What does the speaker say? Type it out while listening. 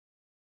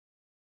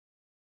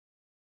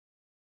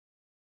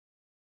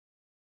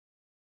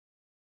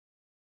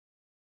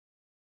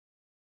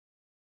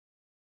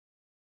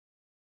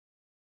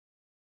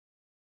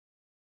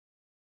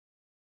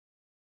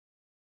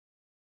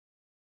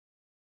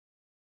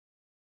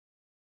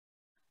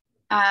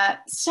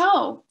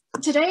So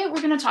today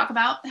we're going to talk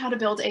about how to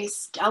build a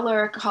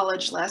stellar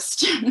college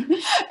list.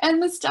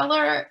 And the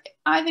stellar,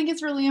 I think,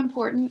 is really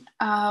important.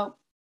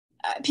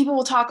 People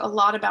will talk a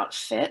lot about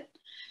fit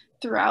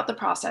throughout the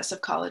process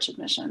of college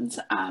admissions.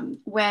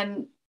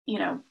 When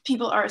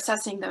people are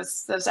assessing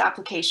those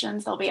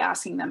applications, they'll be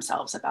asking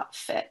themselves about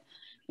fit.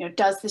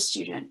 Does the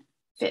student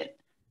fit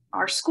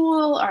our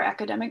school, our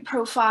academic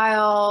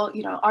profile,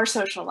 our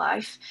social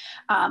life?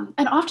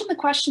 And often the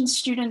questions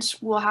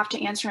students will have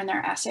to answer in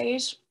their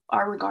essays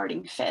are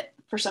regarding fit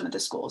for some of the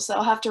schools.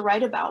 They'll have to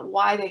write about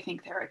why they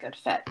think they're a good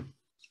fit.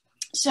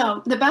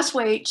 So the best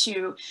way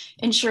to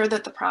ensure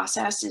that the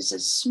process is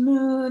as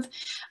smooth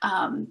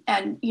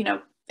and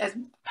as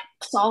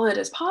solid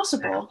as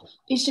possible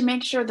is to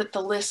make sure that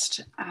the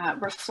list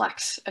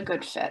reflects a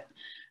good fit.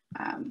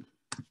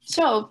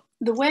 So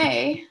the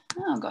way,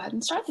 I'll go ahead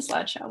and start the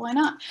slideshow, why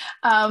not?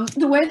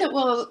 The way that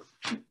we'll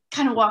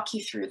kind of walk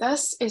you through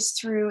this is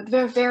through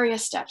the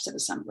various steps of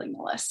assembling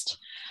the list.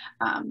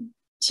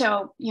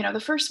 So, the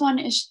first one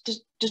is to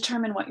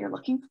determine what you're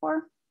looking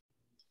for.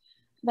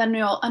 Then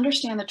you'll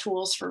understand the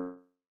tools for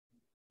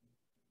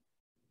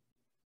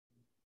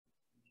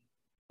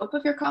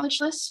of your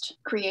college list,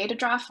 create a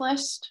draft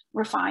list,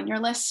 refine your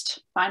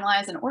list,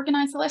 finalize and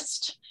organize the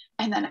list,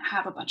 and then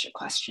have a bunch of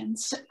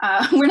questions.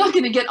 We're not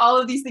going to get all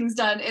of these things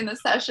done in the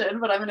session,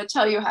 but I'm going to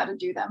tell you how to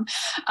do them.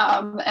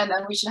 And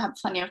then we should have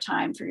plenty of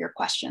time for your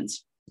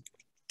questions.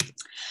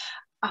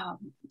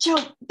 So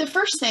the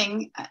first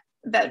thing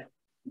that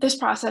this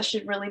process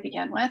should really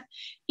begin with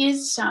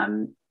is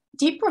some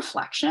deep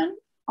reflection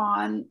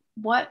on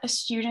what a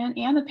student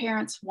and the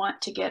parents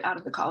want to get out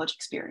of the college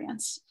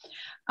experience.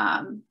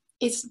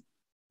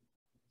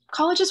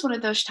 College is one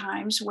of those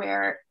times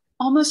where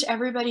almost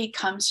everybody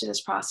comes to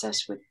this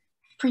process with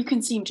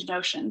preconceived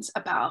notions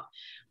about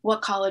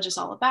what college is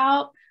all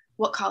about,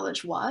 what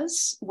college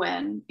was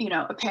when,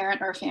 a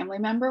parent or a family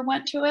member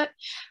went to it.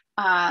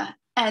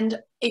 And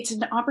it's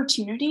an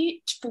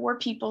opportunity for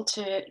people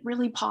to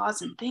really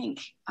pause and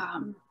think,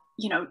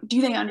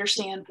 do they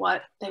understand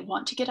what they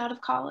want to get out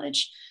of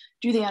college?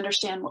 Do they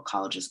understand what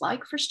college is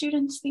like for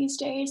students these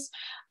days?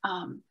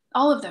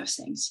 All of those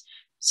things.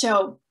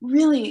 So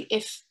really,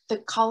 if the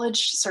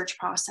college search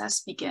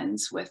process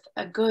begins with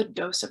a good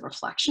dose of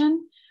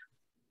reflection,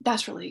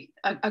 that's really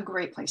a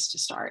great place to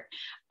start.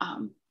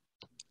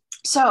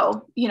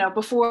 So,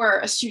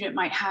 before a student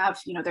might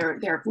have,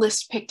 their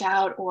list picked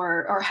out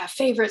or have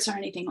favorites or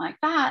anything like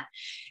that,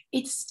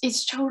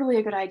 it's totally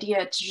a good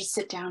idea to just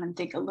sit down and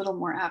think a little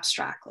more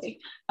abstractly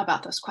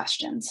about those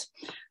questions.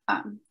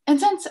 And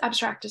since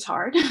abstract is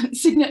hard,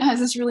 Signet has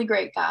this really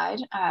great guide.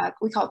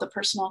 We call it the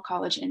Personal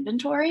College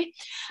Inventory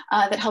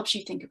that helps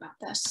you think about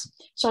this.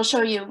 So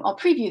I'll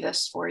preview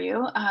this for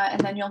you,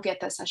 and then you'll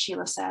get this, as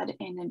Sheila said,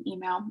 in an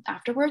email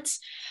afterwards.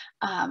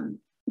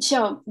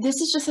 So this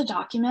is just a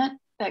document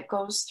that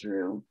goes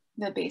through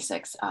the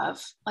basics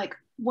of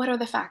what are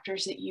the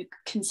factors that you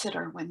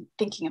consider when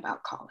thinking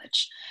about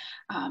college,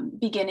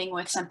 beginning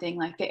with something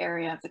like the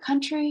area of the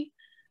country,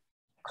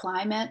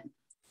 climate,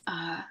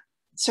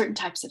 certain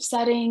types of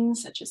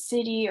settings such as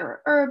city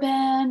or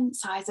urban,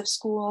 size of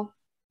school.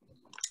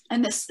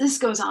 And this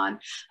goes on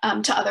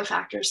to other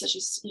factors such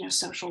as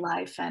social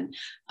life and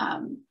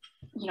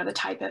the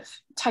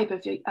type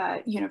of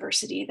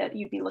university that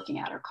you'd be looking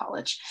at or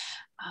college.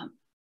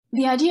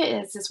 The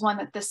idea is one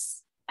that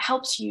this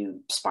helps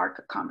you spark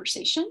a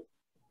conversation.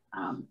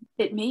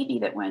 It may be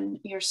that when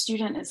your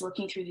student is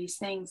looking through these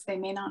things, they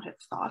may not have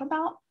thought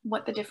about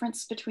what the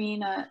difference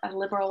between a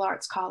liberal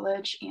arts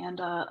college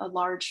and a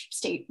large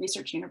state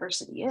research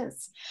university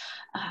is.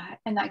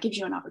 And that gives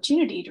you an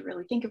opportunity to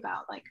really think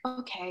about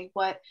okay,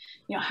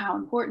 how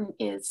important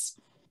is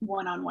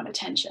one-on-one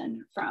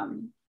attention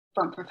from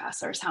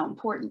professors? How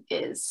important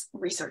is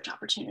research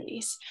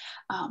opportunities?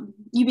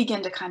 You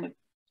begin to kind of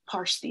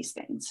parse these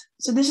things.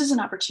 So this is an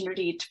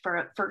opportunity for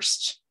at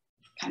first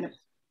kind of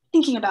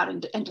thinking about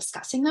and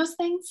discussing those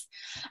things.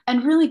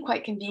 And really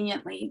quite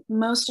conveniently,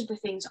 most of the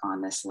things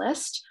on this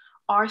list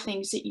are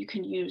things that you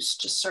can use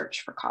to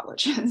search for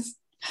colleges.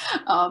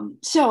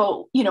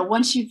 So,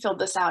 once you've filled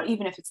this out,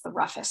 even if it's the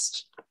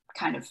roughest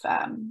kind of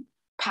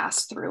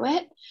pass through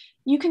it,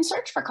 you can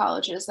search for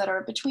colleges that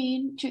are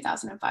between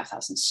 2,000 and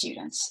 5,000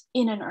 students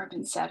in an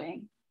urban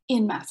setting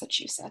in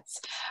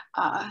Massachusetts.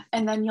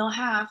 And then you'll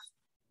have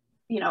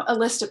a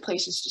list of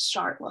places to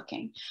start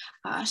looking.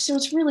 So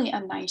it's really a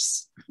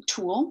nice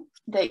tool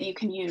that you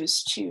can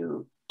use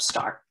to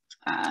start.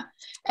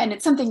 And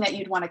it's something that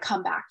you'd want to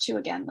come back to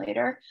again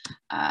later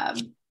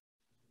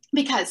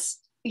because,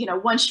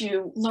 once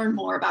you learn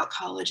more about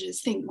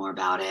colleges, think more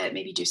about it,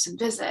 maybe do some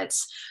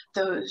visits,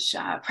 those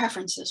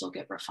preferences will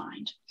get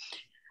refined.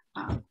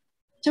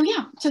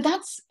 So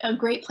that's a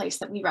great place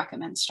that we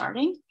recommend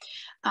starting.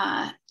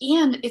 And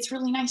it's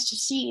really nice to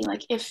see,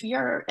 if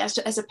you're,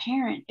 as a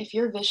parent, if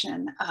your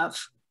vision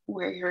of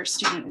where your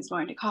student is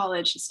going to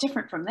college is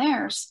different from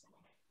theirs,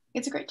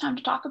 it's a great time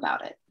to talk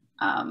about it.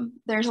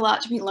 There's a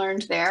lot to be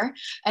learned there,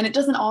 and it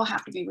doesn't all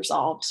have to be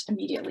resolved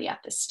immediately at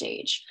this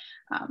stage.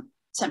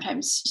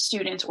 sometimes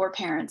students or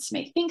parents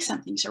may think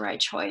something's the right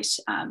choice,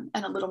 and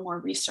a little more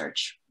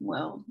research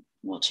will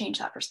change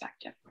that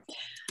perspective.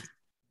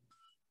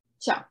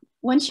 So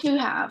once you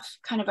have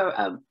kind of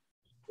a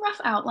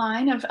rough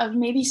outline of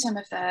maybe some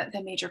of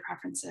the major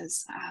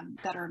preferences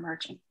that are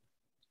emerging.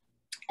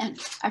 And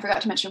I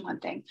forgot to mention one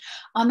thing.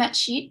 On that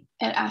sheet,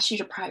 it asks you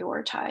to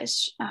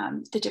prioritize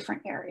the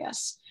different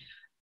areas.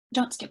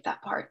 Don't skip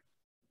that part.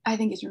 I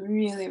think is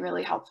really,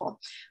 really helpful,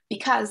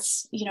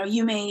 because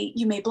you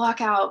may block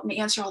out and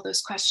answer all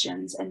those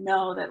questions and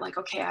know that, like,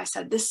 okay, I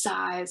said this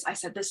size, I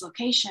said this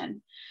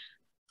location,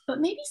 but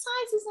maybe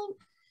size isn't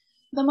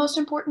the most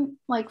important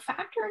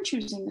factor in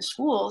choosing the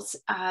schools.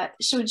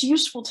 So it's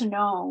useful to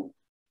know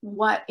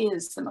what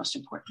is the most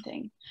important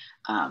thing,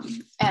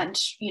 and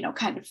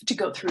kind of to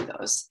go through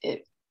those.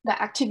 The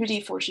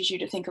activity forces you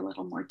to think a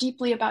little more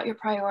deeply about your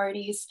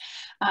priorities,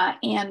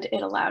 and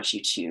it allows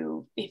you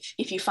to,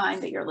 if you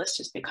find that your list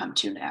has become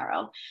too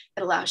narrow,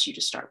 it allows you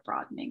to start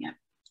broadening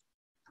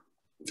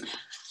it.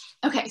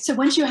 Okay, so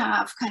once you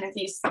have kind of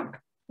these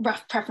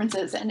rough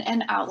preferences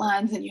and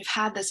outlines, and you've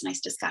had this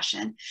nice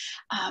discussion,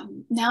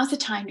 now's the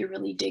time to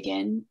really dig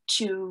in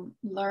to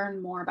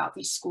learn more about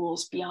these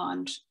schools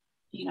beyond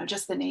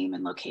just the name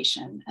and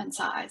location and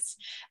size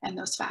and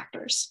those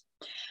factors.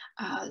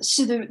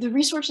 So the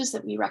resources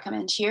that we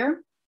recommend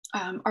here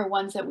are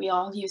ones that we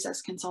all use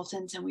as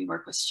consultants and we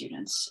work with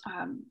students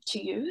to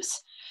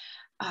use.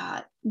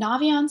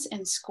 Naviance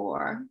and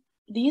SCORE,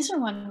 these are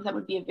ones that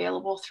would be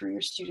available through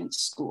your student's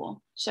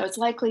school. So it's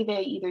likely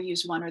they either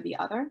use one or the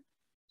other,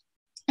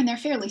 and they're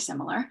fairly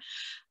similar.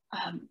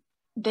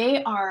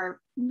 They are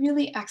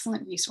really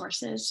excellent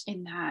resources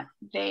in that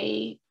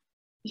they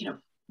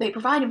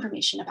provide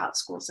information about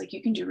schools, like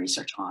you can do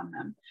research on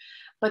them,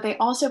 but they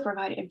also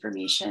provide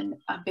information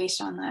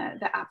based on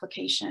the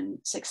application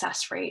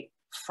success rate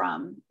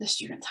from the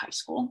student's high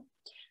school.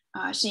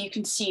 So you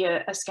can see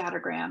a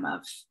scattergram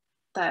of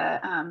the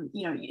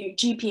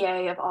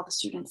GPA of all the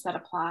students that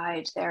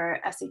applied,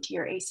 their SAT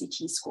or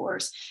ACT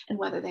scores, and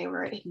whether they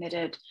were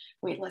admitted,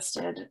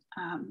 waitlisted,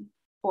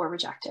 or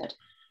rejected.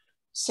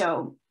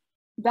 So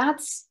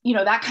that's,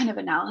 that kind of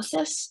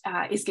analysis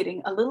is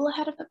getting a little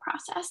ahead of the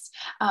process,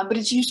 but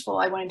it's useful.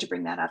 I wanted to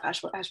bring that up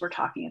as we're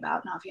talking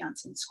about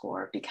Naviance and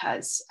SCORE,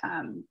 because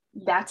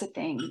that's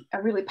a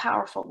really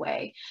powerful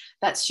way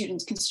that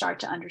students can start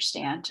to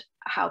understand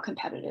how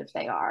competitive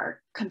they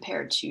are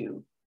compared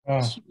to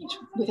students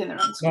within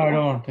their own school. No, I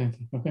don't want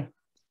anything. Okay.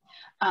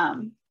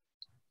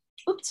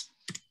 Oops,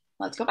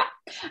 let's go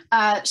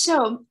back.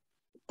 So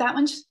that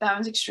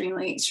one's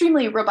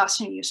extremely robust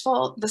and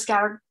useful. The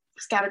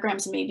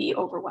scattergrams may be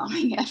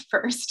overwhelming at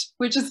first,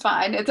 which is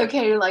fine. It's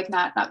okay to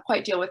not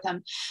quite deal with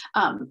them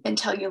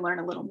until you learn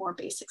a little more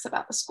basics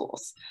about the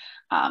schools.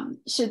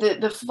 So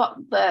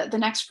the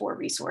next 4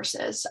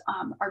 resources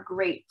are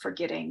great for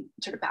getting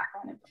sort of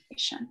background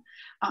information.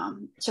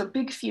 So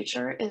Big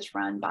Future is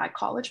run by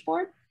College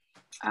Board.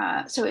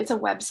 So it's a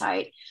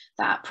website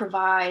that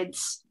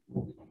provides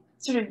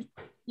sort of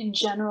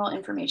general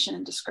information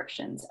and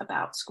descriptions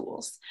about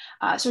schools.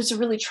 So it's a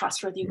really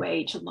trustworthy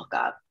way to look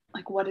up,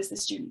 what is the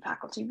student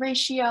faculty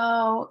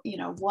ratio?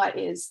 What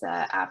is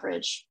the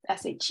average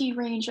SAT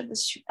range of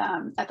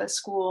at the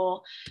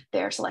school,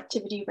 their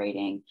selectivity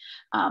rating?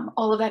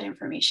 All of that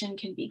information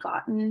can be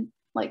gotten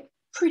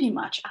pretty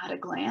much at a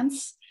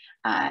glance,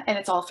 and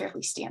it's all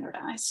fairly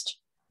standardized.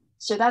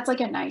 So that's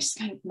a nice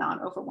kind of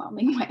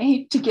non-overwhelming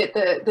way to get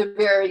the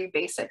very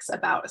basics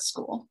about a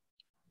school.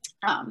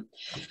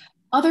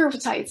 Other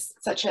sites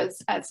such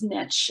as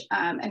Niche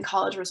and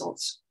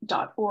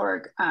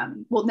collegeresults.org,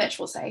 Niche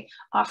will say,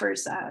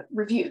 offers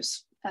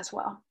reviews as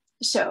well.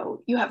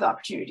 So you have the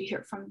opportunity to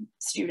hear from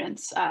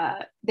students,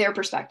 their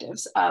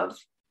perspectives of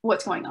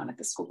what's going on at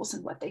the schools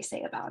and what they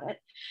say about it.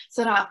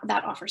 So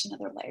that offers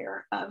another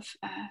layer of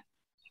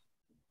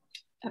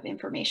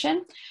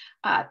information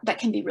that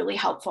can be really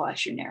helpful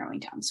as you're narrowing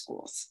down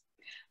schools.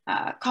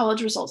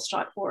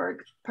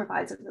 Collegeresults.org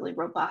provides a really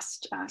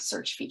robust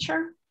search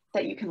feature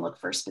that you can look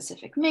for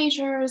specific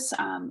majors,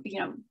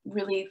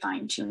 really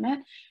fine tune it.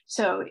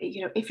 So,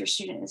 if your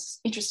student is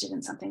interested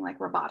in something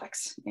like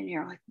robotics and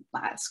you're like,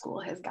 that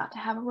school has got to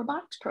have a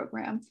robotics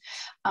program,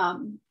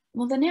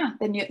 well then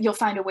you'll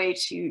find a way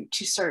to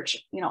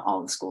search,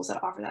 all the schools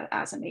that offer that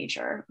as a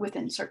major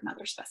within certain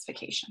other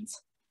specifications.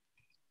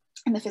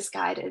 And the FIS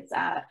guide is,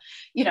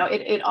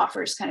 it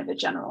offers kind of a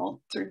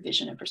general through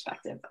vision and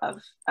perspective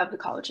of the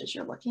colleges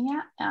you're looking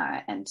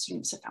at, and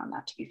students have found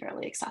that to be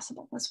fairly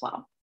accessible as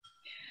well.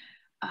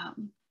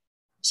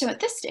 So at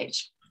this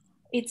stage,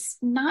 it's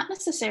not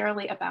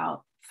necessarily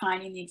about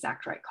finding the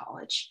exact right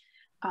college.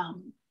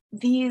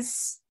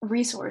 These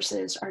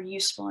resources are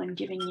useful in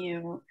giving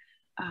you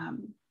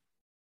kind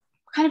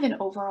of an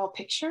overall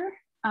picture,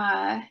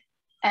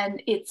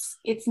 and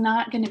it's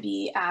not going to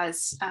be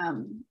as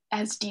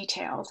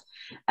detailed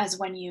as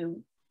when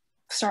you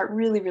start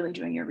really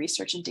doing your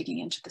research and digging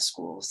into the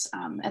schools,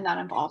 and that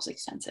involves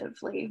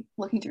extensively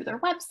looking through their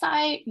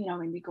website,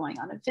 maybe going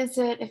on a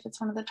visit if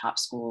it's one of the top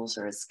schools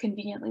or is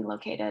conveniently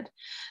located.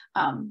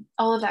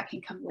 All of that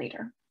can come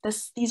later.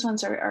 these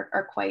ones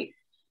are quite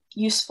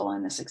useful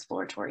in this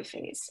exploratory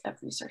phase of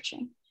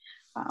researching.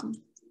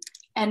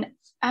 And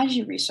as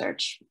you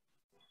research,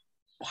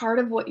 part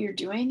of what you're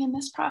doing in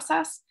this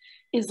process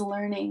is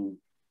learning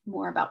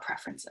more about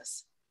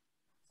preferences,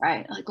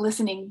 right? Like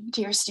listening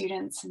to your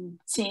students and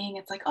seeing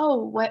it's like, oh,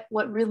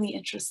 what really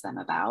interests them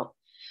about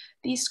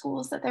these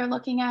schools that they're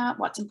looking at,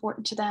 what's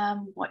important to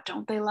them, what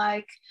don't they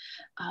like.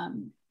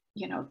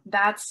 You know,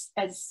 that's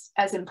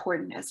as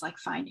important as like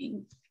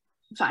finding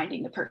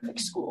the perfect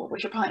school,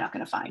 which you're probably not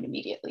going to find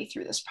immediately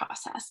through this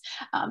process.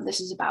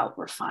 This is about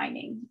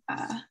refining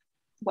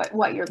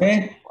what you're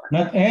looking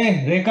for.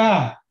 Hey,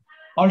 Rekha,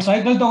 all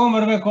cycle to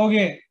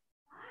go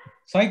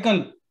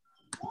cycle.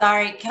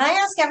 Sorry, can I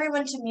ask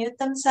everyone to mute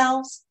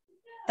themselves?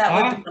 That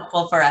would be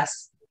helpful for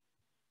us.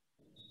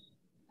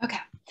 Okay.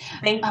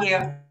 Thank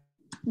you.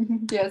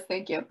 Yes,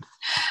 thank you.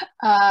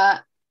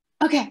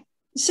 Okay,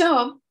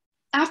 so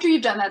after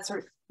you've done that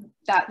sort of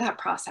that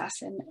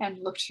process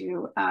and looked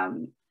through,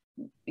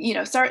 you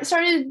know, started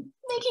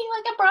making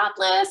like a broad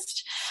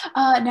list.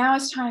 Now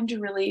it's time to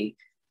really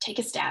take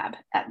a stab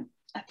at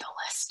the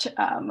list.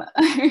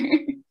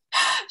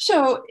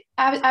 So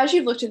as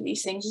you've looked at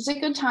these things, it's a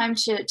good time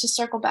to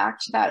circle back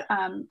to that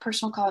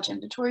personal college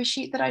inventory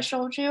sheet that I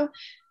showed you.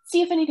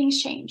 See if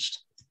anything's changed.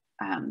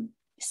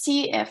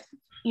 See if,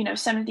 you know,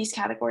 some of these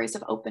categories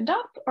have opened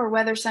up, or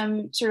whether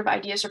some sort of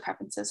ideas or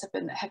preferences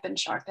have been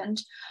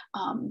sharpened.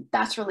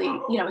 That's really,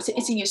 you know,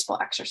 it's a useful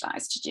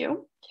exercise to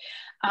do.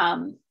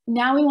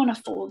 Now we want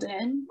to fold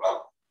in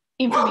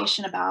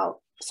information about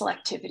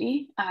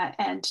selectivity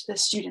and the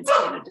student's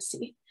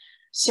candidacy.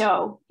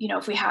 So, you know,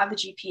 if we have the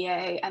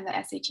GPA and the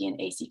SAT and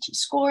ACT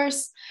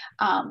scores,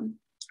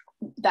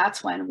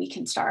 that's when we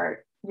can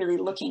start really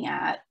looking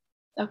at,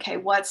 okay,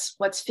 what's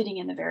fitting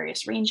in the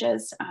various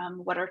ranges,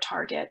 what are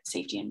target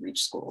safety and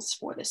reach schools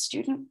for this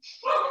student.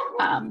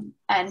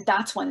 And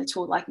that's when a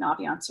tool like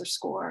Naviance or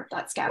Score,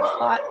 that scatter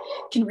plot,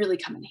 can really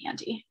come in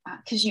handy,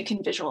 because you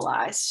can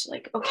visualize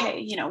like, okay,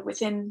 you know,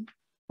 within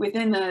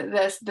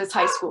this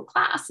high school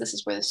class, this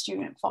is where the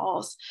student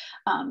falls.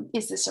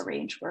 Is this a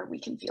range where we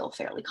can feel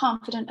fairly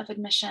confident of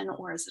admission,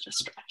 or is it a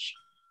stretch?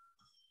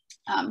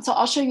 So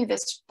I'll show you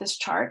this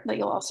chart that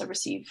you'll also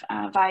receive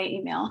via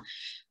email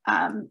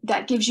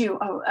that gives you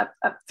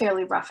a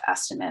fairly rough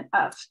estimate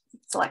of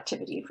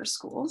selectivity for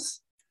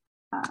schools.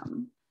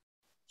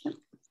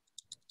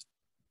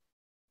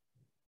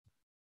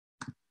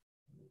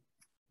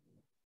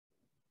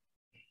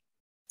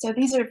 So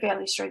these are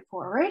fairly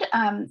straightforward.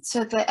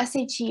 So the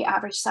SAT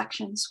average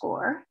section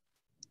score,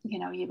 you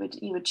know, you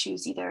would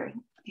choose either,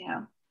 you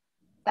know,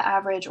 the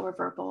average or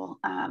verbal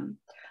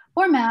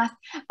or math.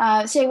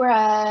 Say we're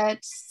at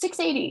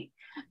 680.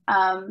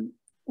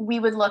 We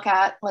would look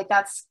at, like,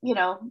 that's, you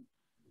know,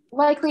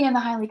 likely in the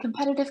highly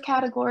competitive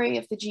category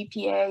if the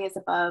GPA is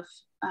above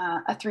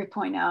a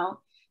 3.0,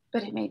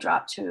 but it may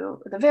drop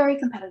to the very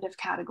competitive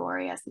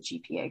category as the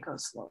GPA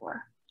goes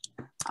lower.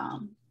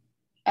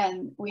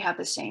 And we have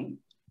the same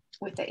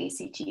with the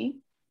ACT.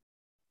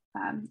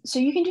 So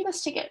you can do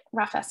this to get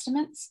rough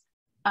estimates.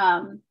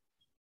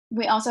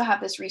 We also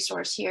have this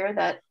resource here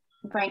that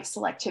ranks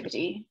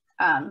selectivity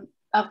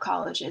of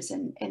colleges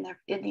in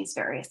these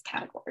various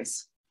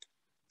categories.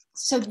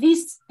 So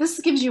this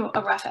gives you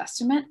a rough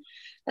estimate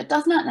that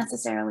does not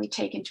necessarily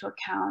take into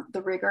account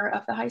the rigor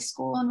of the high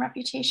school and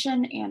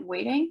reputation and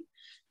weighting.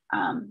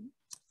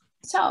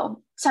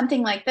 So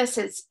something like this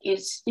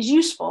is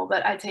useful,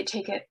 but I'd say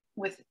take it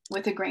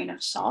with a grain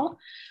of salt.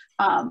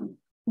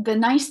 The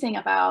nice thing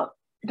about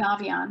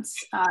Naviance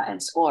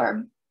and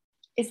Score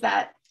is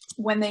that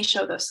when they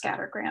show those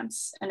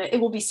scattergrams, and it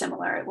will be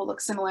similar, it will look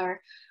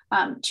similar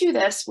to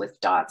this with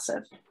dots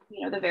of,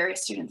 you know, the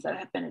various students that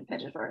have been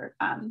admitted or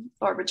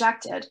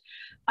rejected.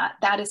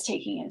 That is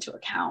taking into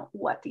account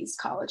what these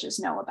colleges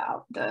know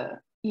about the,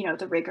 you know,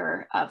 the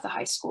rigor of the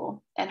high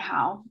school and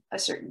how a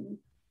certain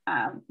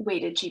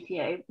weighted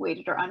GPA,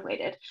 weighted or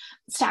unweighted,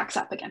 stacks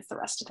up against the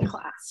rest of the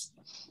class.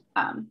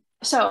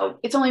 So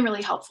it's only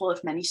really helpful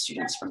if many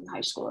students from the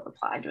high school have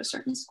applied to a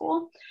certain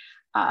school,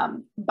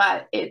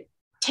 but it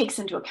takes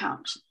into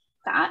account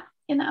that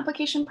in the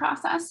application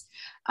process.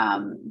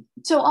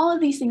 So all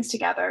of these things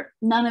together,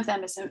 none of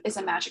them is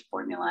a magic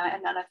formula,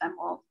 and none of them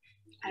will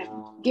kind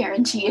of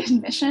guarantee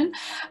admission.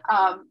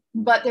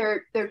 But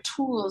they're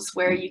tools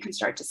where you can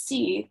start to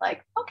see,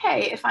 like,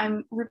 okay, if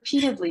I'm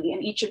repeatedly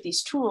in each of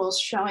these tools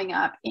showing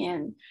up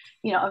in,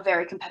 you know, a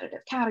very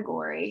competitive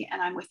category,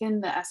 and I'm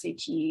within the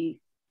SAT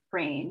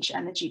range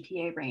and the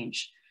GPA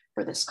range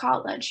for this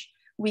college,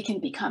 we can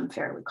become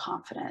fairly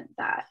confident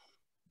that,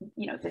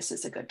 you know, this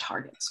is a good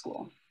target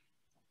school.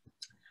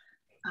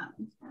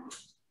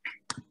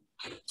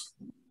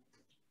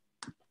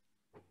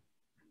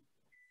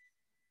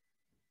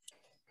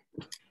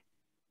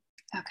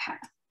 Okay.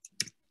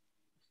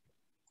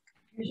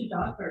 Here's your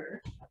dog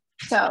burger.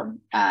 So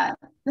the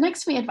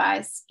next, we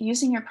advise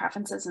using your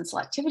preferences and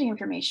selectivity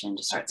information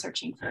to start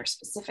searching for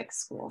specific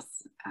schools.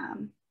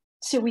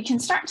 So we can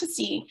start to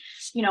see,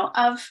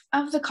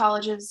 of the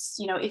colleges,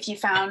 if you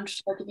found,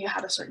 like if you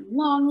had a certain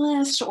long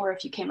list, or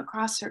if you came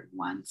across certain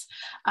ones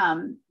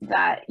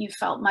that you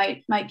felt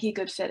might be a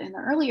good fit in the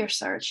earlier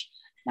search,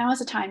 now is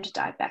the time to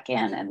dive back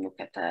in and look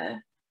at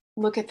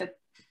the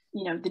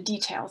the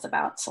details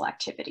about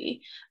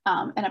selectivity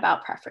and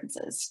about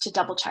preferences, to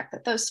double check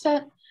that those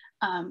fit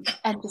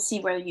and to see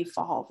where you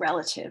fall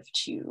relative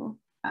to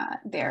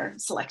their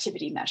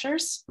selectivity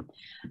measures.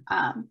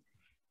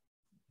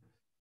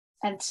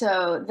 And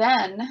so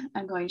then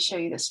I'm going to show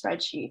you the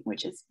spreadsheet,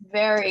 which is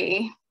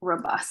very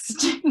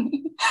robust,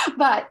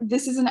 but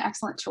this is an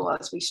excellent tool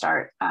as we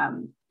start.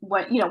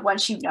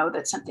 Once you know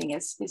that something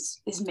is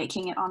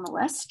making it on the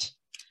list,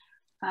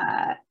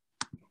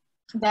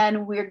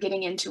 then we're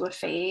getting into a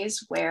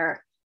phase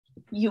where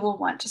you will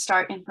want to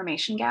start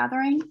information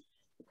gathering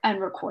and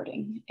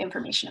recording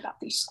information about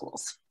these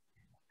schools.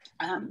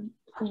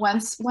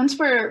 Once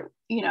we're,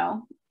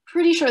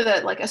 pretty sure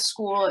that like a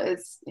school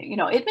is,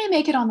 it may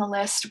make it on the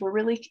list, we're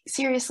really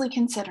seriously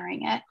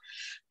considering it,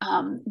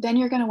 then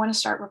you're going to want to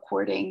start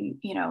recording,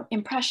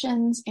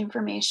 impressions,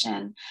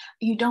 information.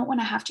 You don't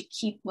want to have to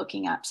keep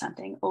looking up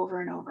something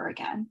over and over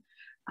again.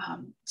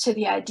 So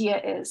the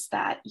idea is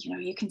that,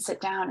 you can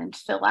sit down and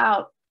fill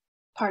out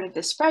part of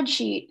this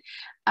spreadsheet,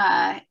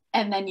 and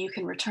then you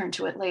can return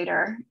to it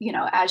later,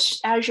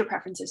 as your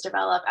preferences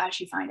develop,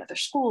 as you find other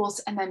schools,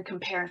 and then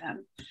compare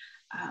them.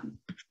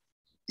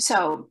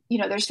 So,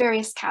 there's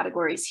various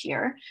categories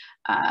here.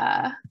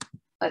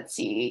 Let's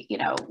see,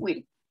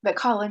 the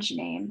college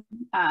name,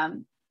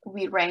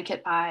 we rank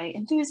it by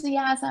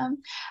enthusiasm,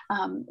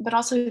 but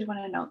also you'd want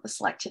to note the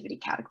selectivity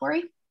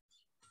category.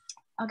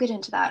 I'll get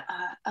into that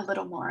a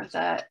little more,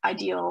 the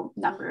ideal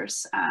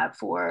numbers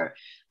for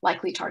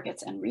likely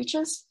targets and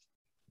reaches.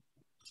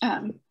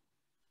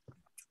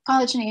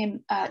 College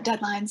name,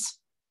 deadlines,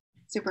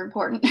 super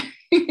important,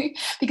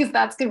 because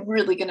that's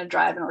really going to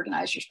drive and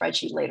organize your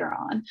spreadsheet later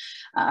on.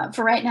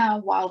 For right now,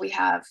 while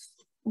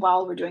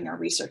we're doing our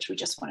research, we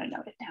just want to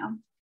note it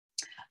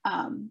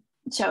down.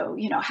 So,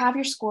 have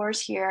your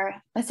scores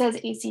here. It says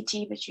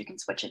ACT, but you can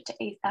switch it to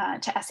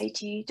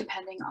SAT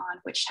depending on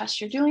which test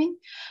you're doing.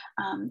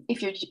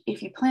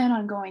 If you plan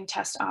on going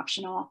test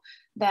optional,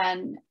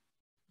 then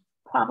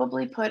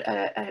probably put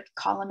a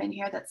column in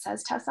here that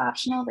says test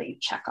optional that you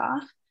check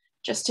off,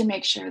 just to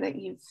make sure that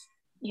you've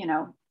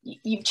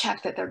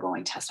checked that they're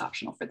going test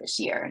optional for this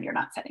year and you're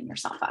not setting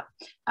yourself up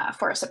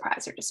for a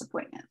surprise or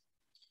disappointment.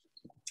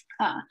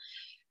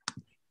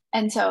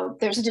 And so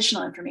there's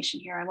additional information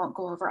here. I won't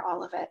go over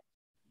all of it.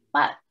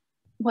 But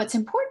what's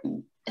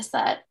important is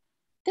that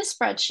this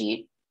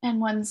spreadsheet and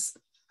ones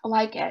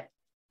like it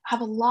have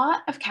a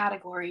lot of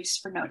categories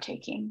for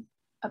note-taking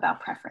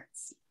about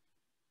preference.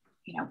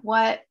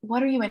 What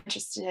are you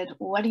interested?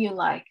 What do you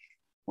like?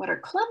 What are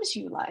clubs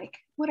you like?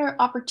 What are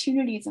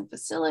opportunities and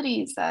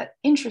facilities that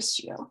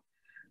interest you?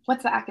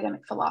 What's the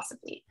academic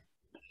philosophy?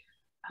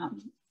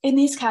 In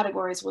these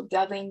categories, we'll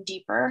delve in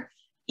deeper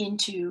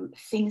into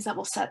things that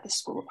will set the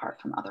school apart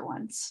from other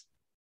ones,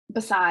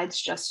 besides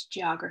just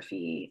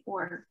geography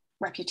or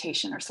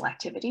reputation or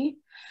selectivity.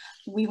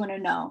 We want to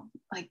know,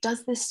 like,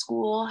 does this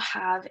school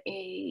have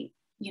a,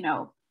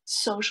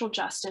 social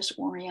justice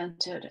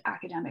oriented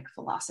academic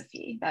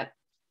philosophy that,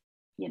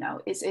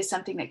 is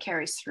something that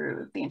carries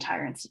through the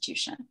entire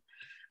institution?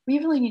 We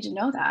really need to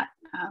know that.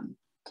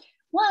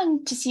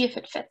 One, to see if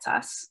it fits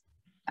us.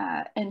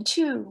 And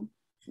two,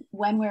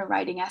 when we're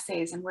writing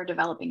essays and we're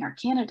developing our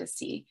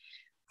candidacy,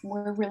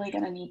 we're really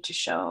going to need to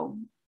show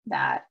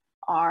that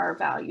our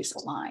values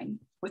align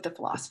with the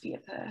philosophy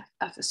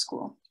of the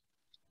school.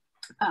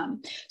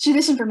 So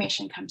this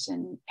information comes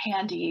in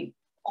handy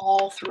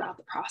all throughout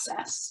the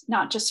process,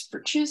 not just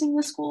for choosing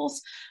the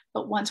schools,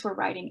 but once we're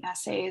writing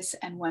essays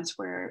and once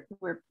we're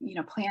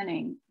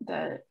planning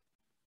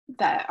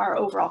our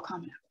overall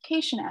common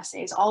application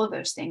essays, all of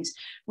those things,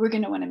 we're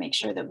going to want to make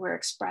sure that we're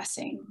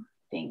expressing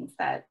things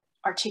that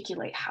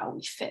articulate how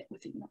we fit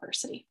with the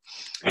university.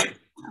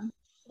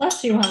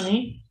 Bless you,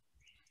 honey.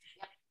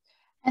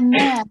 And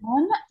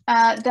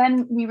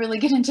then we really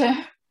get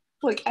into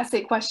like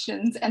essay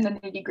questions and the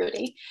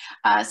nitty-gritty.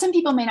 Some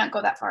people may not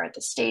go that far at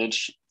this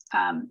stage.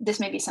 This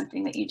may be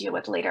something that you deal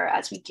with later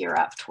as we gear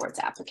up towards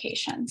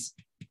applications,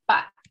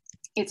 but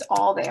it's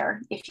all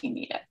there if you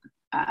need it.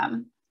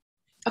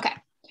 Okay,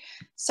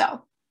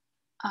 so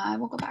I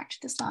will go back to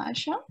the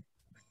slideshow.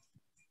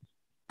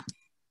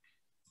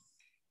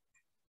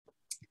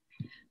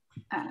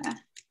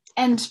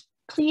 And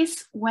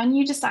please, when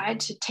you decide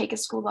to take a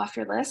school off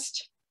your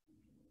list,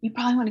 you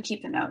probably want to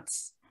keep the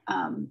notes.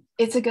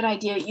 It's a good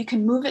idea. You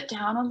can move it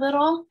down a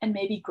little and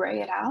maybe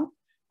gray it out,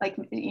 like,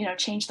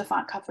 change the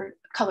font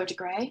color to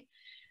gray,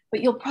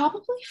 but you'll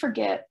probably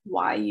forget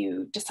why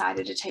you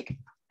decided to take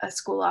a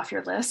school off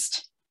your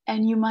list,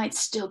 and you might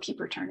still keep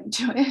returning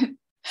to it,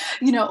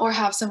 or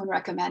have someone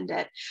recommend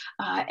it.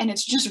 And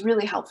it's just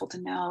really helpful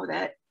to know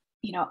that,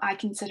 I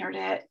considered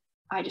it,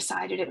 I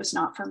decided it was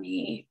not for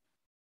me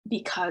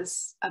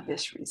because of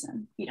this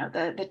reason.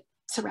 The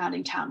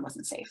surrounding town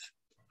wasn't safe.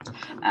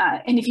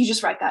 And if you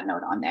just write that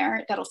note on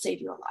there, that'll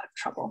save you a lot of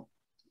trouble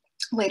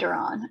later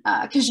on,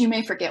 because you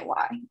may forget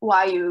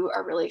why you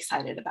are really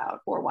excited about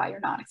or why you're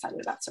not excited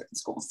about certain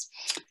schools.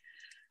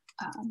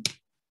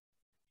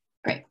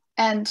 Great.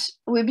 And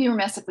we'd be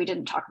remiss if we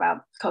didn't talk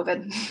about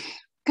COVID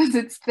because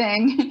it's a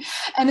thing,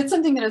 and it's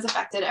something that has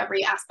affected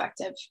every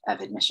aspect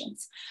of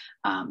admissions.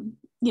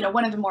 You know,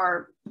 one of the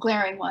more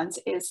glaring ones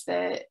is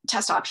the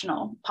test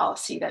optional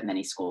policy that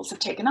many schools have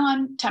taken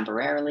on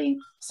temporarily.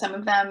 Some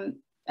of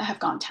them have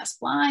gone test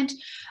blind.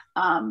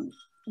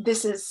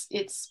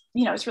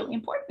 It's really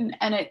important,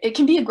 and it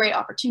can be a great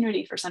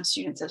opportunity for some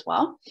students as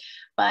well,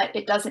 but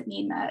it doesn't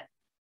mean that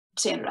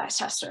standardized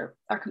tests are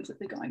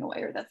completely going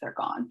away or that they're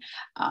gone.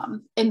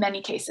 In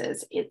many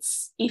cases,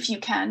 if you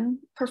can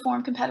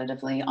perform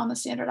competitively on the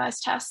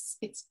standardized tests,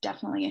 it's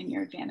definitely in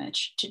your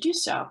advantage to do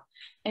so,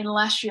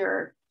 unless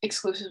you're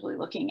exclusively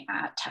looking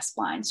at test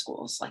blind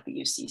schools like the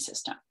UC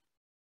system.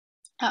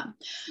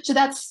 So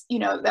that's,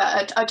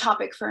 a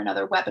topic for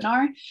another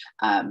webinar,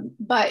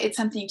 but it's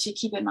something to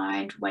keep in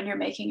mind when you're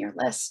making your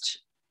list.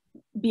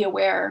 Be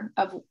aware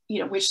of,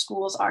 which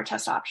schools are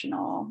test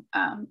optional,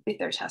 if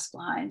they're test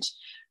blind.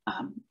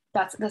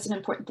 That's an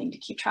important thing to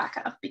keep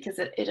track of because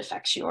it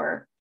affects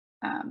your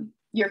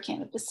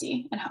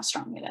candidacy and how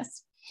strong it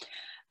is.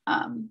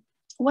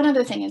 One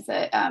other thing is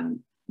that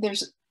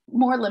there's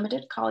more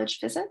limited college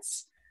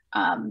visits,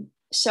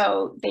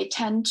 so they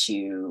tend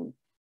to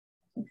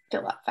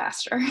fill up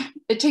faster.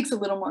 It takes a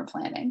little more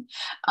planning.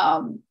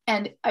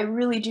 And I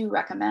really do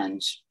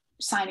recommend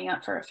signing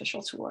up for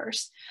official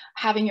tours.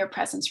 Having your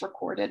presence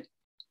recorded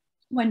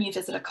when you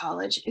visit a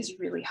college is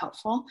really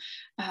helpful,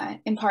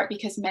 in part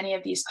because many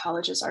of these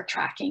colleges are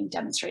tracking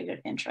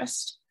demonstrated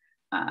interest,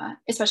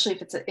 especially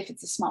if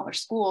it's a smaller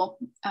school.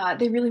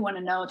 They really want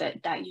to know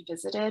that you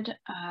visited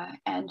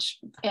and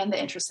the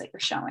interest that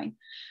you're showing.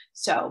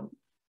 So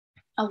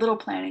a little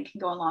planning can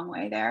go a long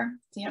way there,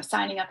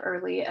 signing up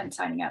early and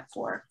signing up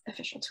for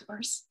official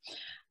tours.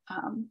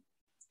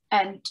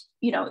 And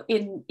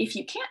if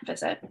you can't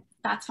visit,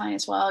 that's fine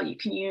as well. You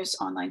can use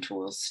online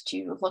tools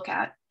to look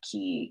at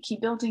key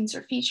buildings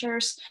or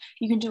features.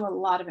 You can do a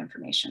lot of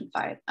information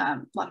via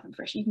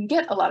You can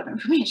get a lot of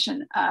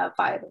information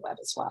via the web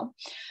as well.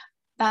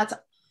 That's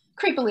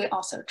creepily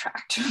also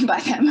tracked by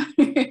them,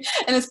 and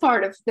it's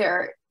part of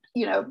their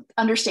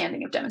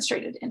understanding of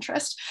demonstrated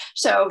interest.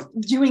 So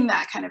doing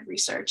that kind of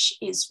research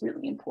is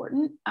really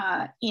important,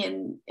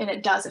 and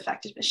it does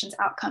affect admissions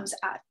outcomes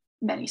at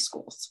many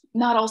schools.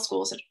 Not all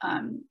schools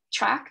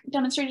track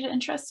demonstrated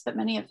interest, but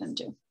many of them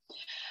do.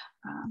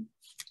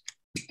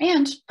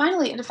 And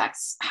finally, it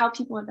affects how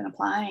people have been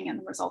applying and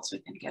the results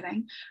we've been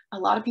getting. A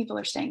lot of people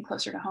are staying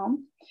closer to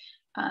home.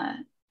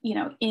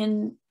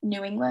 In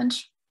New England,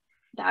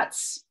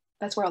 that's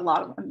where a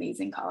lot of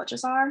amazing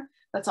colleges are.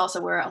 That's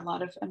also where a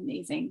lot of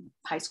amazing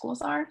high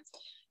schools are.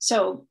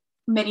 So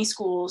many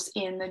schools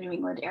in the New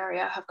England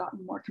area have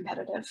gotten more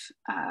competitive,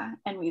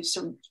 and we've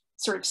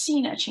sort of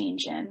seen a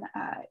change in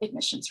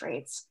admissions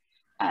rates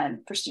and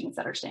for students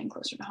that are staying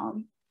closer to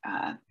home.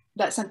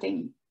 That's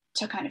something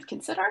to kind of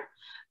consider.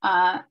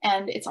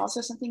 And it's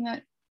also something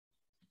that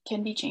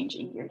can be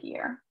changing year to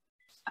year.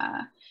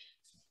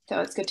 So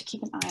it's good to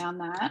keep an eye on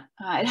that.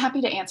 I'm happy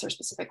to answer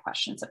specific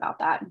questions about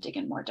that and dig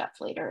in more depth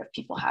later if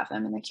people have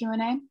them in the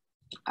Q&A.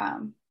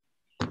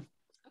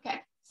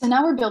 Okay, so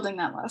now we're building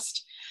that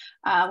list.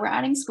 We're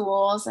adding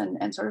schools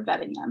and sort of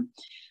vetting them.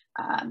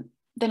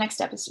 The next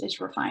step is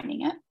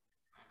refining it.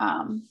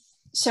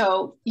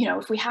 So,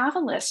 if we have a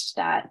list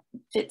that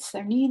fits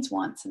their needs,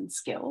 wants, and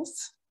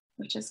skills,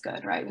 which is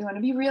good, right? We want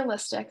to be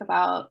realistic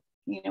about,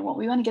 what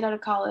we want to get out of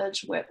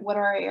college, what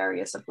are our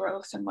areas of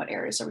growth, and what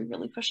areas are we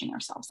really pushing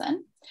ourselves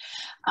in.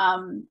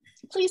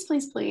 Please,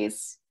 please,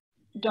 please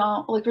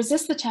don't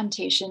resist the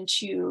temptation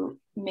to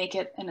make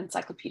it an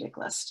encyclopedic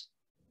list.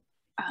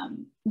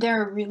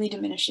 There are really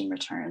diminishing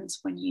returns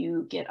when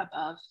you get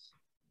above,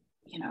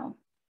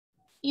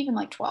 even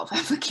like 12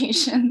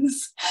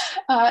 applications,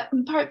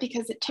 in part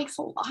because it takes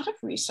a lot of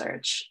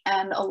research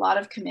and a lot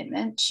of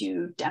commitment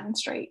to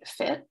demonstrate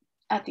fit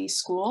at these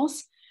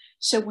schools.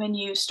 So when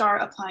you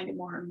start applying to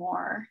more and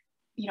more,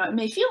 it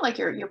may feel like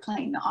you're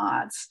playing the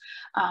odds,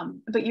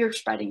 but you're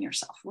spreading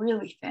yourself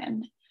really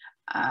thin.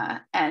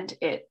 And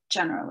it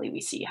generally,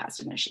 we see, has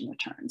diminishing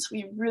returns.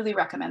 We really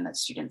recommend that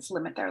students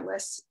limit their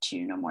lists to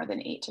no more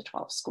than 8 to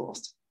 12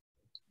 schools,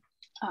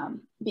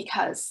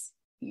 because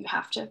you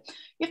have to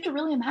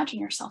really imagine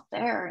yourself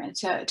there and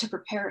to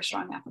prepare a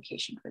strong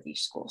application for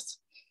these schools.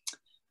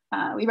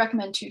 We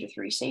recommend 2 to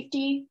 3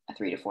 safety, a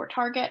 3 to 4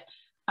 target,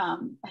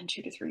 and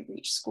 2 to 3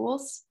 reach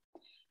schools.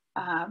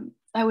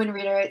 I would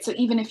reiterate, so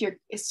even if you're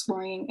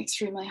scoring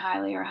extremely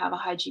highly or have a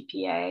high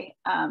GPA,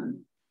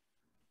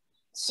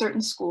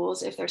 certain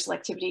schools, if their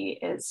selectivity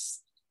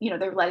is,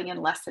 they're letting in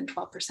less than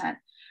 12%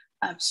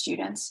 of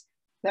students,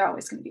 they're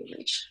always going to be a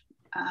reach.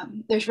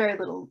 There's very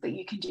little that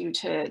you can do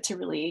to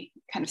really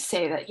kind of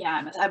say that,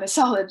 yeah, I'm a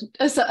solid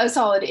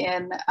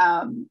in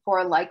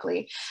or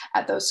likely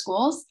at those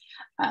schools.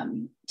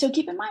 So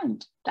keep in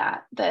mind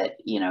that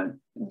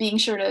being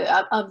sure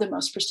to, of the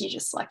most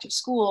prestigious selective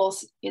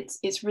schools,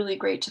 it's really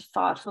great to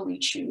thoughtfully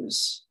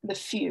choose the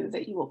few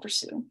that you will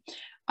pursue.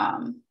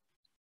 And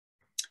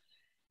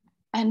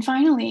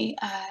finally,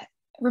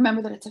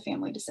 remember that it's a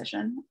family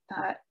decision,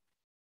 that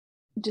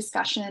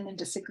discussion and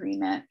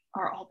disagreement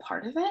are all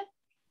part of it.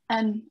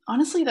 And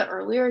honestly, the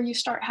earlier you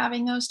start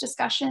having those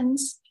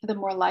discussions, the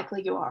more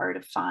likely you are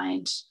to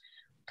find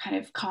kind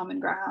of common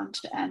ground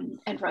and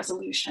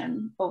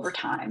resolution over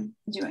time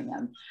doing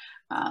them.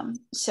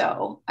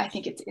 So I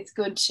think it's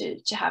good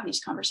to have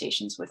these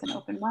conversations with an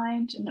open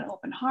mind and an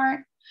open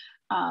heart,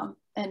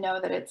 and know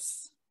that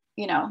it's,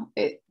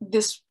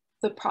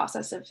 the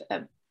process of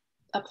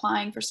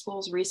applying for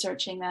schools,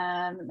 researching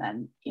them, and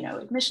then,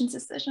 admissions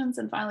decisions,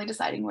 and finally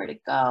deciding where to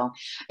go.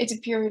 It's a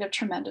period of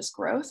tremendous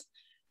growth.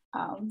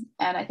 And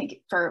I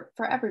think for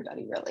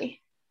everybody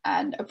really,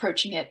 and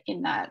approaching it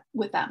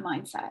with that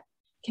mindset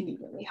can be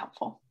really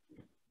helpful.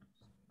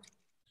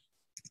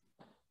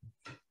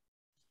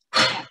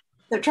 Okay.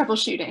 So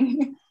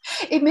troubleshooting.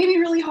 It may be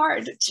really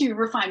hard to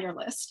refine your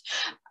list.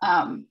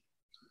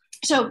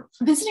 So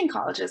visiting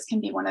colleges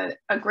can be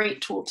a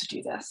great tool to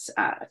do this.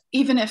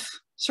 Even if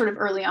sort of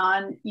early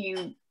on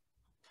you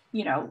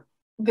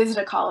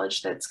visit a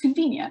college that's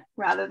convenient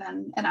rather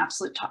than an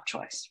absolute top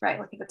choice, right?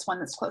 Like if it's one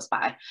that's close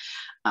by,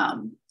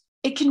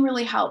 it can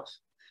really help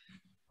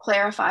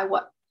clarify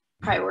what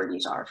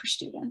priorities are for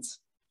students.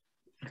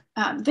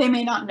 They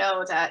may not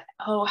know that,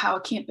 how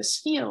a campus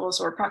feels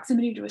or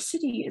proximity to a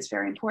city is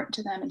very important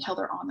to them until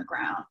they're on the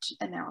ground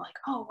and they're like,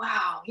 oh,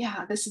 wow,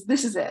 yeah, this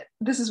is it.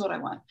 This is what I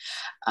want.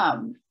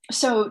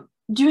 So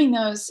doing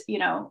those, you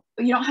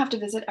don't have to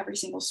visit every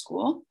single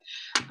school,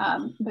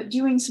 but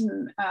doing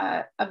some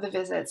of the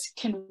visits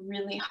can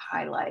really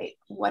highlight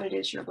what it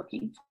is you're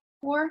looking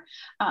for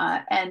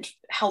and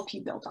help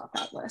you build out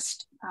that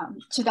list.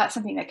 So that's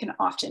something that can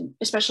often,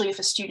 especially if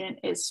a student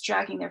is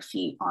dragging their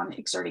feet on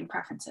exerting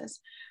preferences,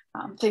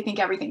 they think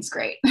everything's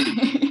great.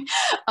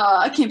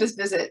 A campus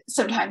visit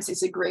sometimes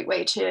is a great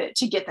way to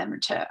get them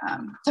to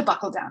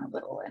buckle down a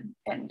little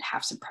and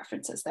have some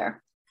preferences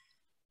there.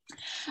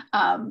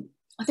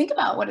 Think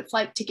about what it's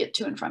like to get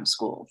to and from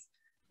school,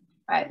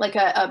 right? Like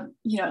a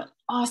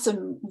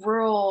awesome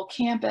rural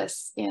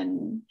campus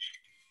in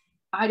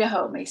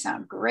Idaho may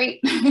sound great,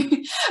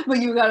 but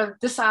you got to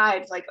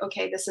decide, like,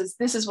 okay, this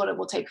is what it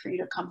will take for you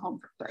to come home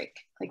for break.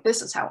 Like,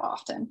 this is how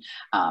often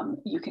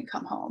you can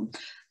come home.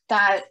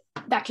 That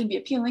can be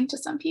appealing to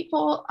some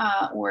people,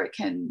 or it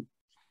can,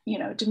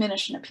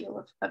 diminish an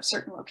appeal of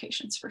certain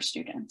locations for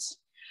students.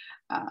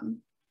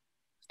 And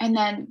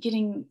then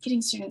getting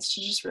students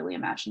to just really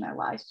imagine their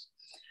life.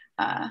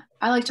 I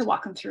like to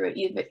walk them through it,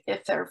 either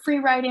if they're free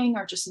writing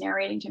or just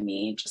narrating to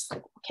me, just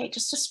like, okay,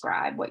 just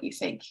describe what you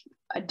think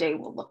a day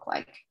will look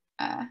like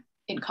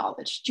in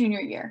college,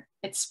 junior year,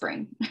 it's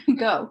spring,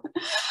 go.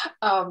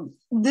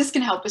 This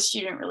can help a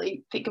student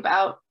really think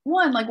about,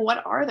 one, like,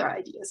 what are their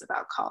ideas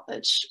about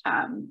college?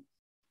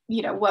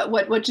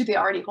 What do they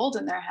already hold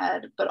in their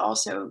head? But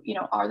also,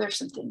 are there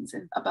some things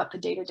about the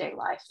day-to-day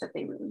life that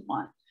they really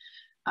want?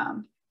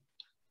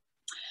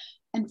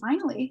 And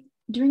finally,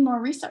 doing more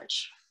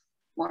research.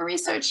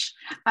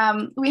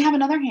 We have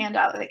another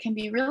handout that can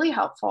be really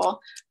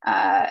helpful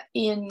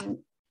in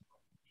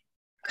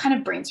kind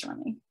of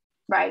brainstorming,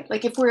 right?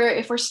 Like if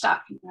we're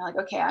stuck and we're like,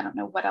 okay, I don't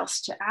know what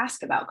else to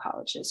ask about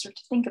colleges or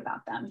to think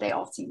about them. They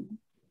all seem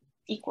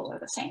equal or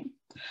the same.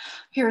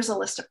 Here's a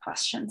list of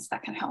questions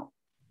that can help.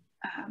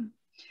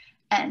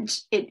 And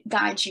it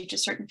guides you to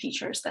certain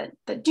features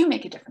that do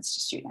make a difference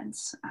to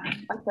students,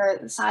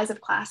 like the size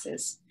of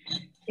classes.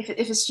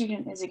 If a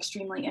student is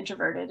extremely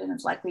introverted and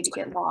is likely to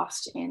get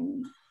lost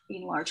in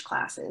large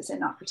classes and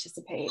not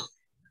participate,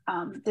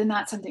 then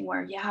that's something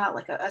where, yeah,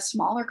 like a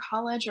smaller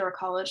college or a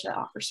college that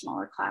offers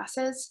smaller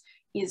classes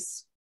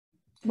is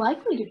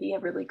likely to be a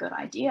really good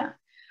idea.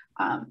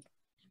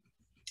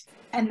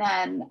 And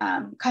then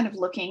kind of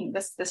looking,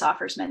 this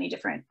offers many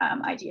different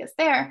ideas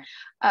there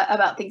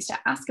about things to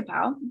ask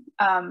about.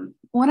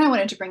 One I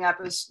wanted to bring up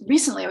was,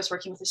 recently I was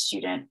working with a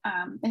student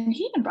and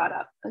he even brought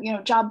up,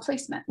 job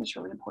placement was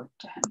really important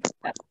to him.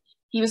 That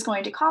he was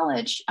going to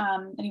college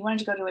and he wanted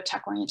to go to a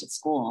tech-oriented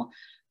school,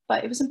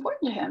 but it was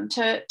important to him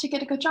to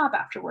get a good job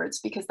afterwards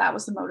because that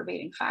was the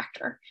motivating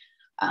factor.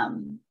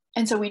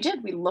 And so we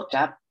looked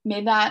up,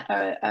 made that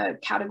a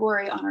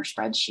category on our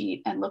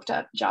spreadsheet and looked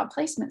up job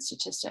placement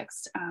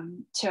statistics.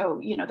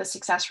 So, the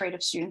success rate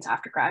of students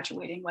after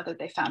graduating, whether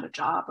they found a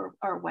job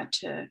or went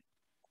to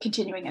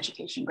continuing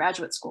education,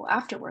 graduate school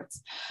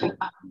afterwards. And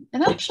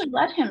that actually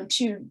led him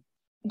to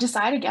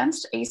decide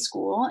against a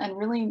school and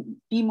really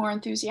be more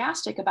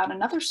enthusiastic about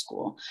another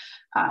school.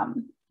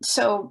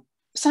 So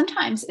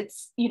sometimes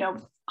it's,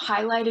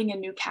 highlighting a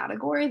new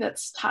category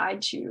that's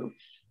tied to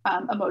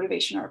a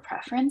motivation or a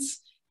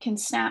preference can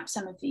snap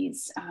some of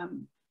these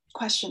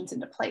questions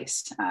into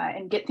place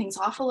and get things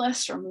off a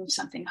list or move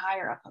something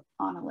higher up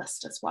on a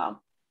list as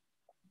well.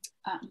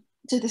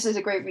 So this is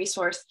a great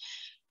resource.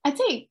 I'd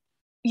say,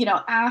 you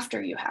know,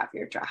 after you have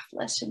your draft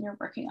list and you're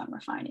working on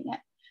refining it.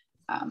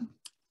 All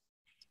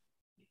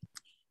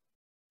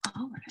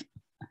right.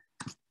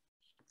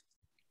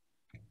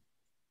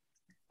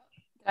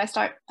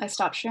 Did I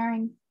stopped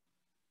sharing?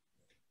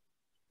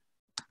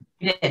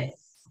 You did.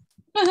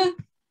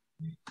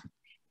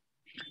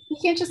 You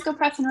can't just go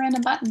pressing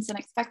random buttons and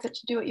expect it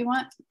to do what you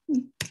want.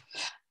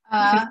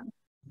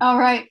 All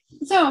right,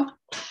 so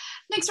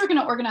next we're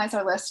gonna organize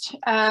our list.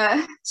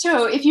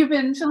 So if you've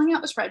been filling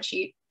out the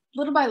spreadsheet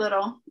little by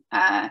little,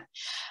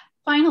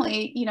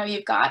 finally, you know,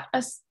 you've got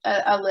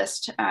a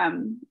list of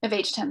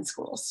H10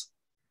 schools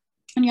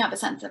and you have a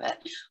sense of it.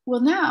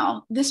 Well,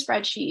 now this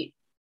spreadsheet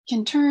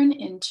can turn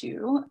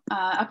into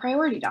a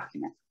priority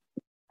document,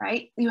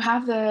 right? You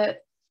have the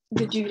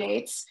due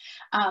dates.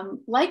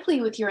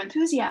 Likely with your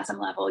enthusiasm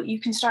level,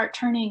 you can start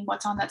turning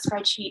what's on that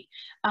spreadsheet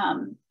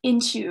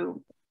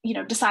into, you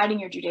know, deciding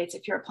your due dates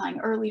if you're applying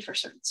early for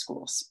certain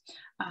schools.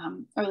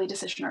 Early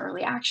decision or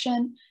early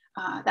action,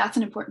 that's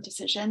an important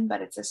decision,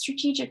 but it's a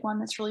strategic one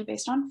that's really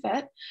based on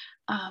fit.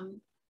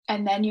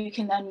 And then you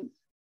can then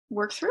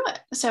work through it.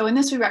 So in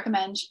this, we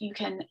recommend you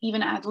can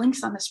even add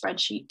links on the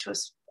spreadsheet to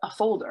a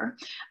folder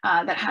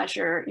that has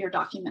your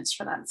documents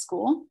for that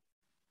school.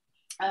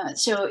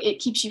 So it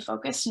keeps you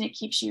focused and it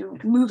keeps you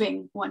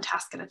moving one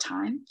task at a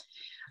time.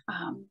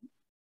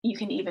 You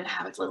can even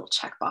have a little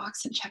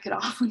checkbox and check it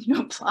off when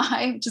you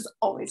apply, which is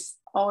always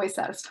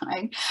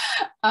satisfying.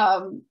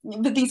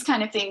 But these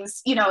kind of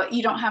things, you know,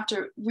 you don't have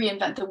to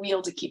reinvent the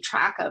wheel to keep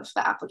track of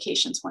the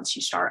applications once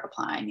you start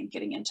applying and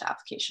getting into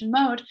application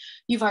mode.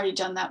 You've already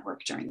done that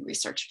work during the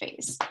research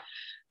phase.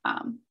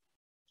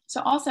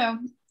 So also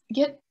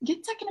get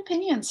second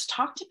opinions,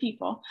 talk to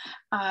people.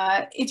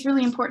 It's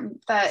really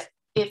important that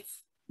if,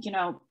 you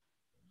know,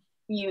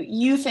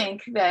 you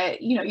think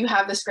that, you know, you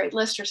have this great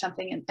list or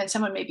something and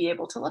someone may be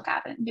able to look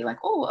at it and be like,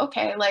 oh,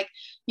 okay, like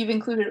you've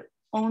included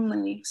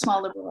only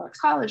small liberal arts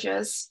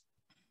colleges.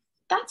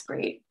 That's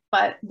great.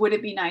 But would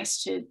it be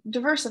nice to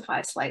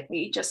diversify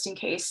slightly just in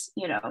case,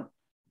 you know,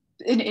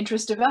 an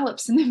interest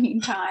develops in the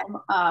meantime,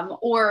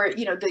 or,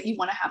 you know, that you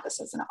want to have this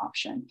as an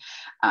option.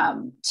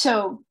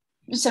 So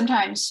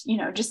sometimes, you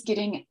know, just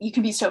you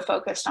can be so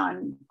focused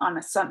on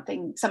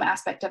some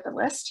aspect of the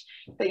list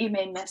that you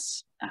may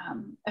miss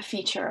a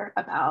feature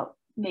about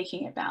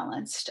making it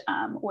balanced,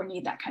 or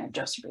need that kind of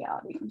dose of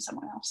reality from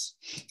someone else.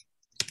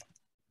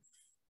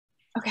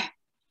 Okay,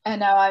 and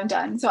now I'm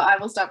done. So I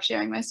will stop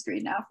sharing my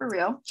screen now for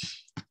real.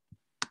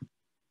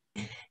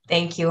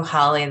 Thank you,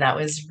 Holly. That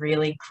was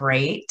really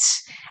great.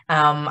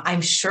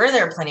 I'm sure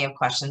there are plenty of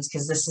questions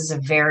because this is a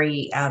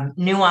very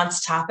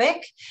nuanced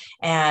topic,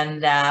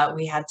 and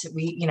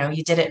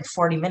you did it in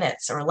 40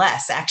 minutes or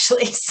less,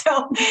 actually.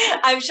 So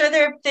I'm sure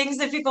there are things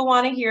that people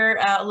want to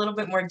hear a little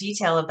bit more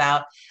detail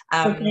about.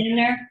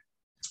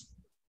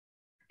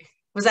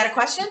 Was that a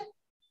question?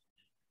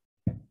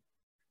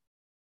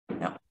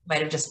 No.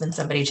 Might have just been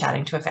somebody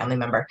chatting to a family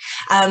member.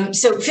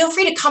 So feel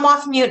free to come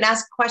off mute and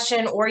ask a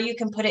question, or you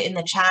can put it in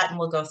the chat and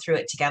we'll go through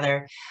it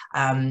together.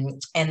 And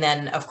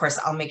then, of course,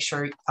 I'll make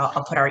sure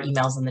I'll put our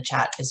emails in the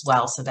chat as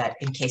well, so that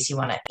in case you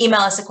want to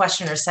email us a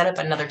question or set up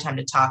another time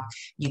to talk,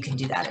 you can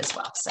do that as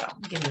well. So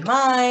give me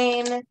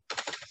mine,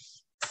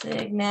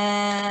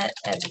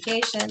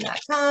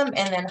 signeteducation.com,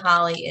 and then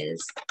Holly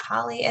is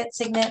Holly at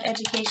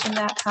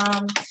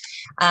signeteducation.com.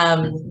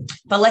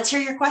 But let's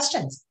hear your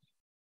questions.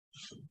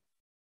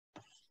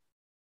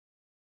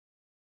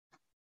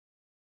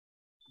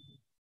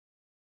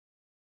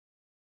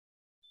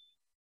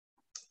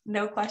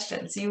 No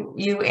questions.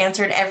 You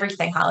answered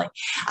everything, Holly.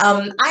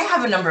 I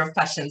have a number of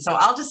questions, so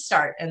I'll just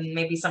start and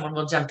maybe someone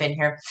will jump in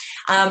here.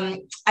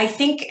 I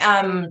think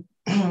a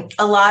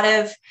lot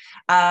of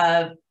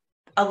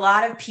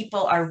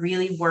people are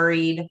really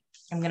worried.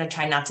 I'm going to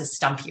try not to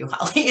stump you,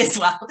 Holly, as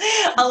well.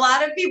 A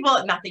lot of people,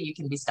 not that you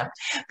can be stumped,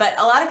 but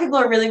a lot of people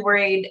are really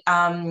worried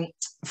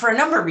for a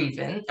number of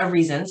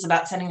reasons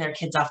about sending their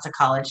kids off to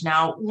college.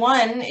 Now,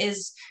 one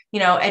is, you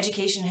know,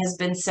 education has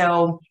been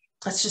so,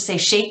 let's just say,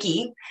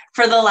 shaky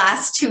for the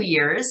last 2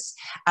 years.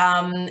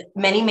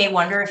 Many may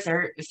wonder if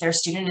their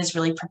student is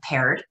really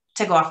prepared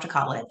to go off to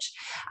college.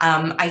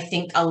 I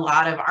think a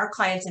lot of our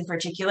clients in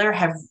particular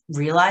have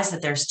realized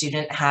that their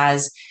student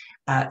has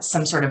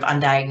some sort of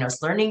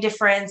undiagnosed learning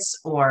difference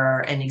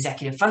or an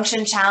executive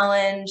function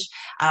challenge.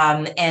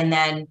 And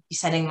then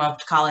sending them off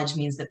to college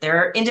means that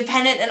they're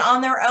independent and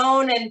on their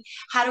own. And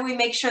how do we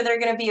make sure they're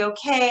going to be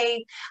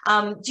okay?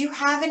 Do you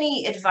have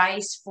any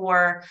advice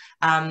for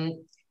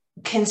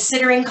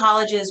considering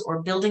colleges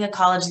or building a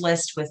college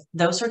list with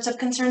those sorts of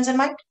concerns in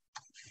mind?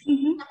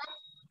 Mm-hmm.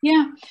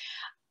 Yeah,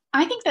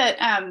 I think that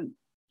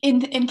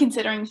in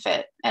considering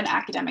fit and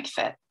academic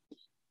fit,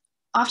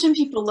 often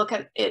people look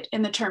at it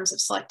in the terms of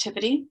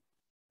selectivity,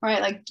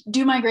 right? Like,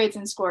 do my grades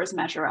and scores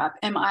measure up?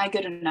 Am I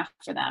good enough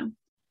for them?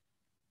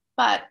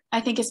 But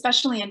I think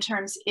especially in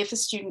terms, if a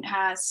student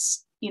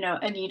has, you know,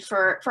 a need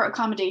for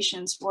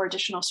accommodations or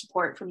additional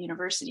support from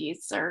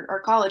universities or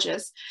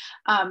colleges,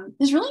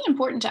 it's really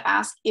important to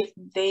ask if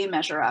they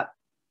measure up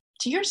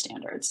to your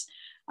standards.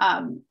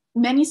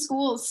 Many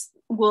schools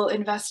will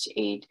invest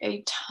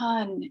a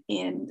ton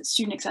in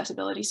student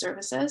accessibility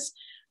services,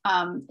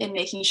 in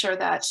making sure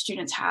that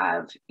students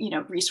have,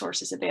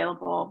 resources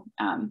available.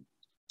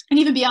 And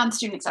even beyond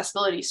student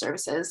accessibility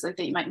services that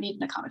you might need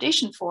an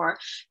accommodation for,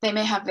 they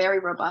may have very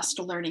robust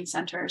learning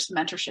centers,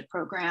 mentorship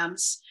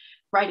programs,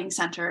 writing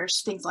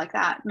centers, things like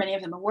that, many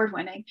of them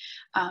award-winning.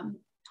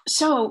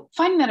 So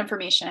finding that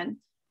information,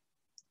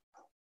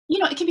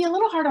 it can be a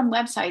little hard on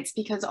websites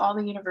because all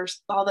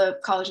the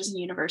colleges and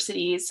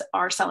universities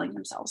are selling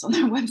themselves on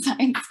their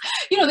websites.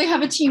 They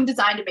have a team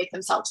designed to make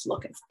themselves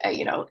look,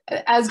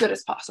 as good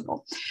as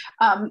possible.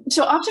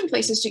 So often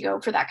places to go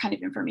for that kind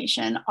of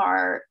information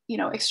are,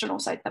 external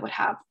sites that would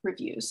have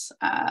reviews,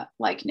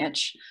 like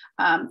Niche.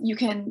 You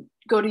can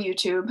go to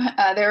YouTube.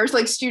 There's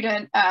like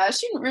student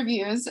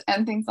reviews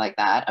and things like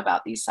that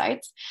about these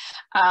sites.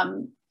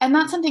 And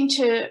that's something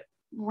to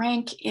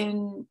rank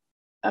in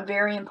a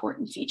very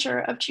important feature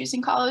of choosing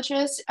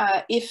colleges,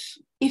 if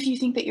you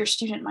think that your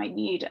student might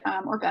need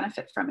or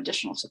benefit from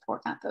additional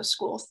support at those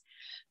schools.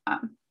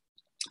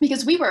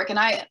 Because we work, and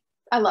I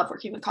love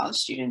working with college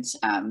students,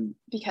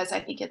 because I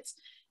think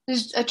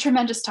there's a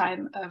tremendous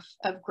time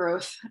of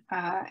growth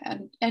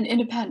and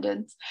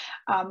independence.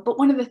 But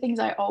one of the things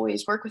I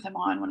always work with them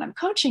on when I'm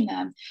coaching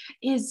them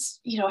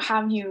is,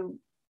 have you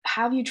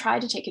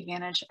tried to take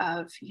advantage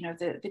of,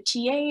 the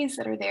TAs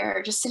that are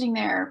there, just sitting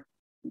there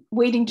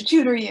waiting to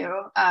tutor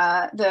you,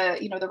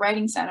 the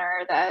writing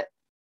center that,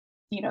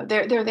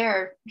 they're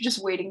there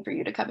just waiting for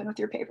you to come in with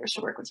your papers to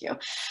work with you.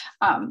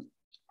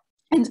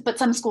 But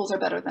some schools are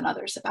better than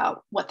others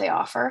about what they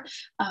offer,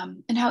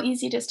 and how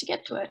easy it is to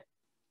get to it,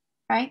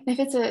 right? If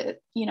it's a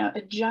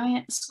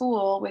giant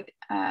school with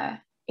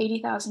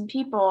 80,000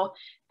 people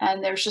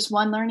and there's just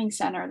one learning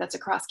center that's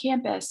across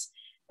campus,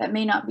 that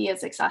may not be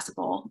as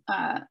accessible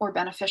or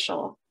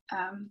beneficial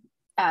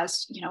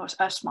as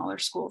a smaller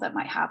school that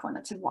might have one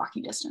that's in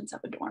walking distance of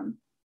a dorm.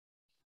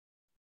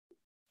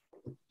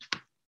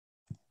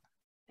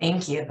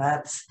 Thank you.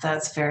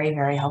 That's very,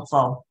 very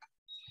helpful.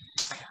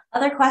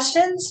 Other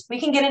questions?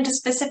 We can get into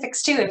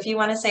specifics too. If you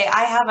want to say,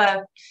 I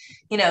have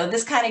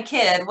this kind of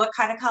kid, what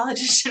kind of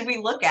colleges should we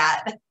look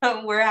at?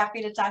 We're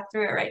happy to talk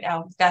through it right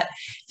now. We've got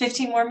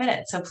 15 more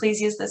minutes, so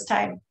please use this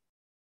time.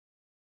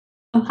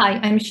 Hi,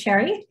 I'm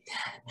Sherry.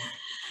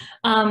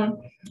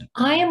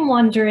 I am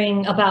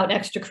wondering about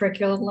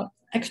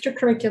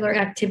extracurricular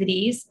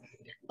activities.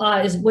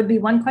 Would be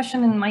one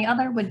question, and my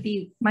other would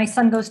be, my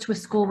son goes to a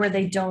school where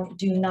they don't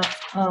do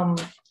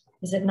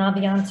is it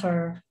Naviance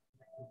or?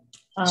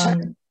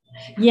 Sure.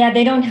 Yeah,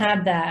 they don't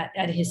have that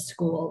at his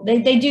school.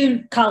 They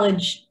do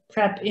college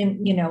prep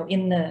in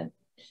the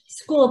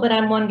school, but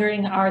I'm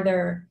wondering, are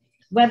there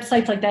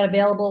websites like that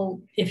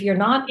available if you're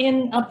not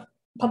in a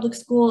public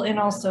school? And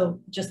also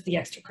just the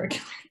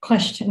extracurricular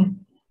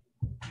question.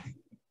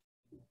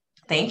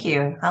 Thank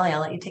you. Holly,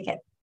 I'll let you take it.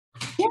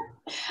 Yeah.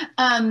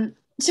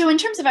 So in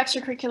terms of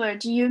extracurricular,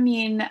 do you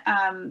mean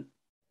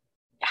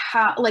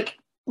how, like,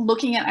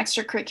 looking at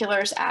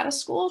extracurriculars at a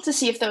school to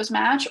see if those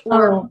match,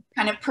 or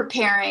kind of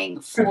preparing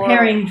for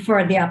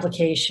the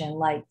application?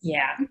 Like,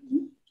 yeah.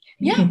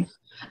 Yeah.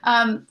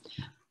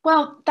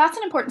 Well, that's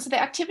an important. So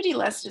the activity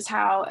list is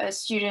how a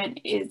student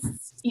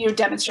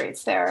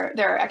demonstrates their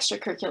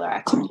extracurricular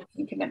activities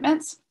and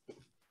commitments.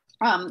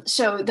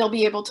 So they'll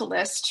be able to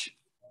list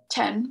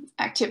 10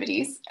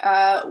 activities,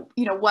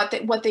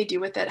 what they do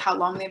with it, how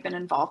long they've been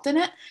involved in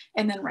it,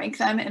 and then rank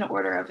them in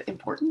order of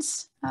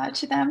importance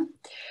to them.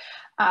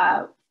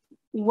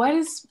 What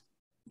is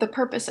the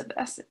purpose of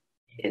this?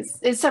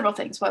 Is several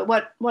things. But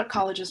what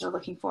colleges are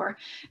looking for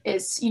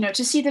is,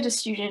 to see that a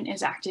student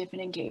is active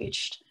and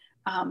engaged,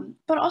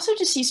 but also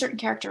to see certain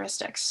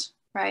characteristics,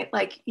 right?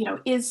 Like,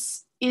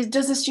 does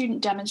the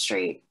student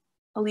demonstrate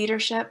a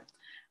leadership?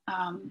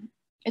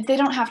 They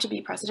don't have to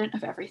be president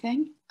of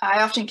everything.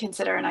 I often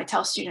consider, and I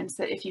tell students,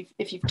 that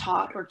if you've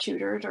taught or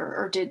tutored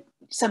or did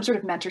some sort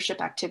of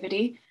mentorship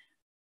activity,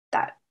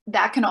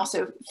 that can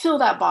also fill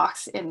that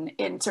box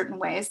in certain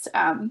ways,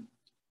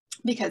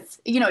 because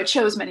it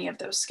shows many of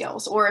those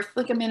skills, or if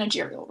like a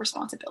managerial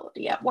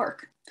responsibility at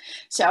work.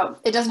 So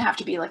it doesn't have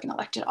to be like an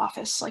elected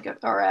office,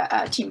 or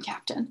a team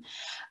captain.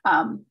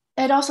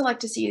 I'd also like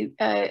to see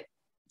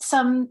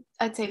some,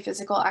 I'd say,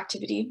 physical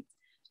activity.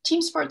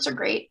 Team sports are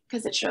great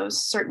because it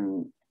shows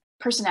certain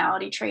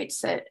personality traits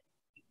that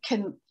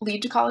can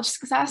lead to college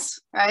success,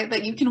 right?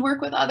 That you can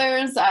work with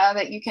others,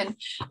 that you can,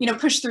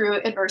 push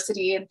through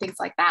adversity and things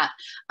like that.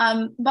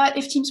 But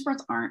if team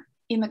sports aren't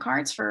in the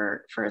cards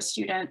for a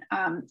student,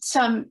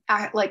 some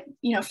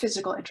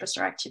physical interest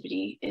or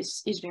activity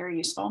is very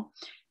useful.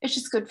 It's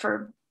just good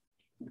for,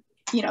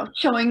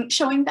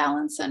 showing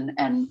balance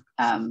and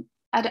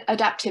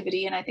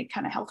adaptivity, and I think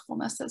kind of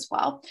healthfulness as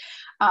well.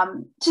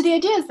 So the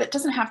idea is that it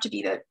doesn't have to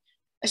be that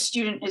a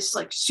student is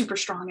like super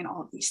strong in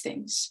all of these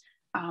things.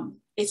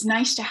 It's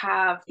nice to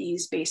have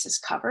these bases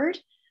covered,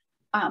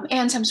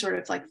 and some sort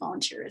of like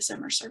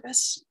volunteerism or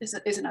service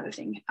is another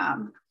thing.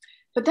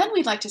 But then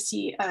we'd like to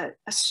see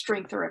a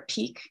strength or a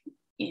peak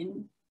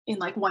in in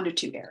like 1 to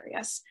 2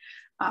 areas.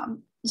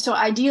 So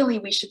ideally,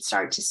 we should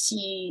start to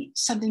see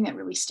something that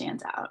really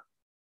stands out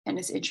and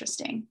is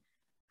interesting,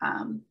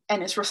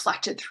 and is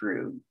reflected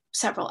through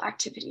several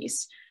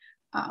activities.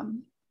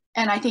 And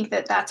I think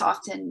that that's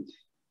often,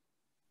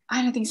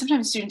 I don't think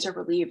sometimes students are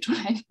relieved when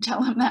I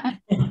tell them that.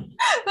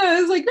 I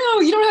was like, no,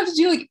 you don't have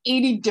to do like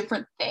 80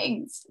 different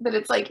things. But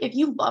it's like, if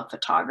you love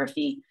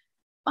photography,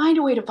 find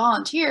a way to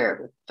volunteer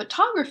with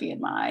photography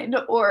in mind.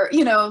 Or,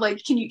 you know,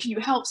 like, can you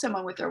help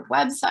someone with their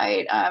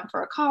website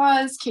for a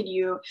cause? Can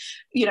you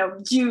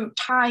know,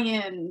 tie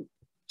in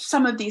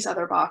some of these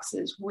other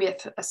boxes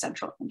with a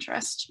central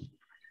interest?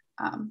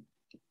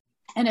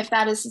 And if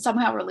that is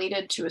somehow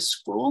related to a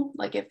school,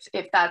 like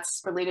if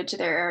that's related to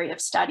their area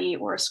of study,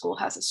 or a school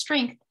has a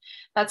strength,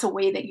 that's a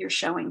way that you're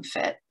showing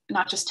fit,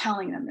 not just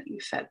telling them that you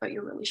fit, but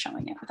you're really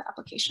showing it with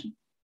application.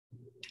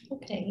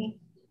 Okay.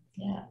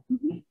 Yeah.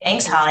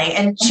 Thanks, Holly.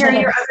 And Sherry,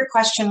 your other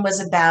question was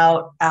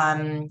about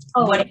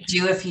what do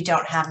you do if you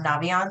don't have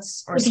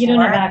Naviance or if you don't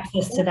have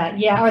access to that?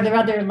 Yeah. Are there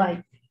other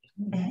like,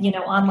 you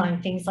know,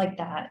 online things like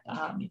that?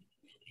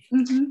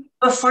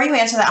 Before you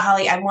answer that,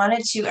 Holly, I'm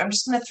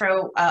just going to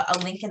throw a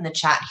link in the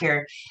chat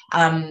here.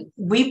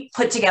 We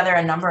put together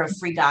a number of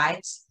free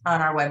guides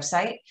on our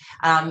website,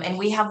 and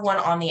we have one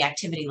on the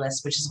activity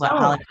list, which is what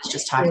Holly was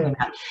just talking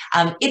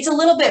about. It's a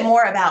little bit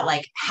more about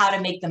like how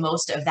to make the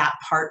most of that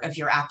part of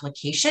your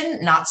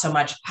application, not so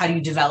much how do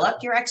you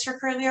develop your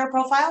extracurricular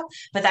profile,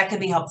 but that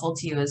could be helpful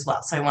to you as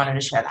well. So I wanted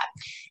to share that.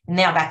 And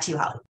now back to you,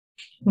 Holly.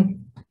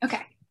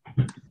 Okay.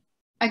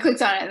 I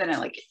clicked on it and then it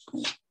like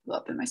blew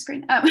up in my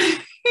screen.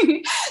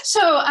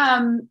 So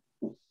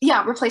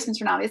yeah, replacements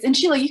for Naviance. And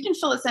Sheila, you can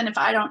fill us in if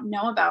I don't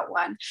know about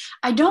one.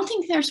 I don't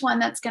think there's one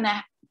that's going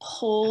to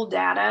pull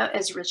data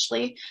as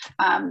richly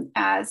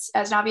as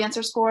Naviance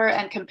or Score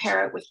and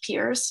compare it with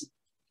peers.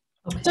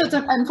 Okay. So it's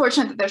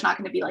unfortunate that there's not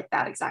going to be like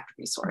that exact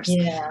resource.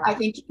 Yeah. I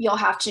think you'll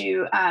have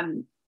to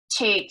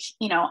take,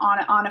 you know,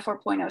 on a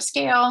 4.0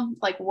 scale,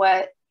 like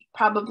what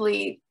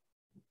probably,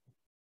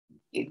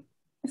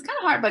 it's kind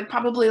of hard, but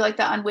probably like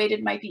the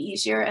unweighted might be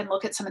easier, and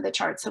look at some of the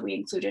charts that we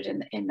included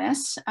in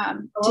this.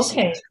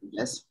 Okay.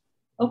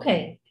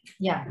 Okay.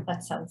 Yeah,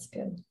 that sounds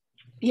good.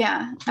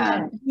 Yeah.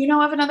 You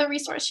know of another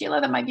resource,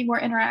 Sheila, that might be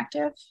more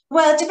interactive?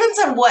 Well, it depends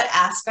on what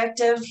aspect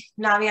of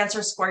Naviance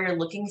or Score you're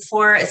looking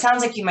for. It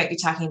sounds like you might be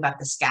talking about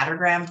the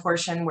scattergram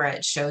portion, where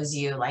it shows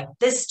you like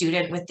this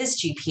student with this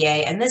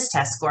GPA and this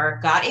test score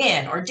got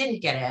in or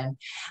didn't get in.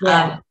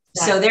 Yeah.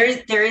 So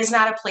there is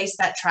not a place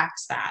that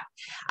tracks that.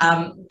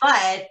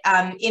 But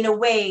in a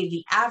way,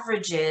 the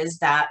averages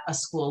that a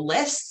school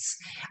lists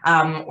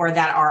or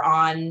that are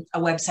on a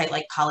website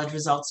like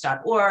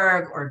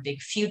collegeresults.org or Big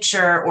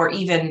Future, or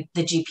even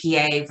the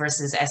GPA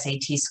versus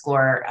SAT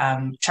score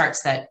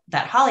charts that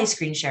Holly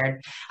screen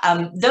shared,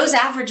 those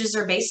averages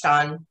are based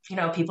on, you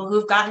know, people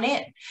who've gotten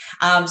in.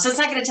 So it's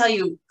not going to tell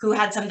you who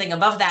had something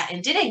above that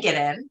and didn't get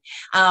in,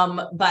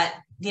 but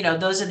you know,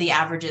 those are the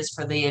averages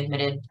for the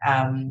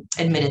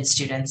admitted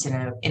students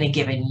in a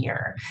given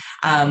year.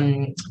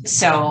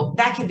 So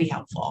that can be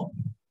helpful.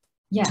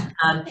 Yeah.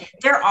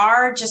 There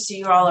are, just so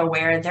you're all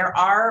aware, there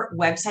are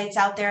websites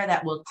out there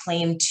that will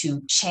claim to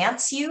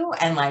chance you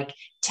and like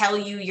tell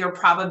you your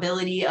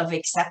probability of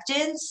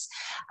acceptance.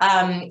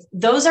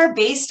 Those are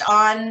based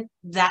on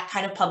that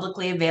kind of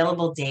publicly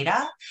available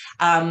data.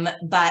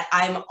 But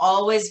I'm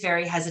always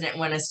very hesitant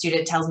when a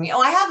student tells me, oh,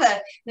 I have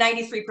a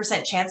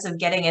 93% chance of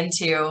getting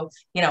into,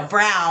 you know,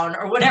 Brown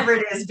or whatever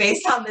it is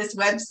based on this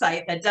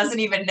website that doesn't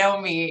even know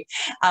me.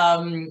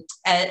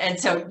 And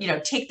so, you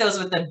know, take those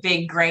with a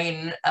big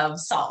grain of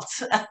salt.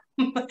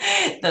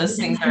 Those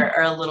things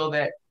are a little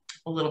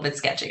bit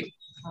sketchy.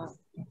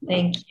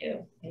 Thank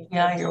you.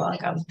 Yeah, you're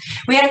welcome.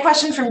 We had a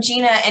question from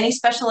Gina. Any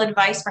special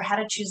advice for how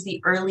to choose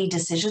the early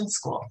decision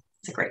school?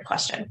 It's a great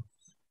question.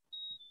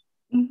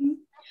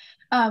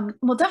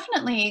 Well,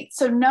 definitely.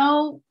 So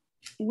know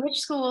which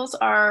schools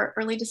are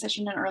early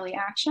decision and early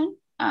action,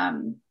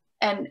 and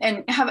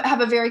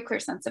have a very clear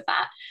sense of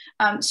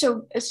that.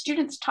 So a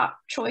student's top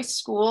choice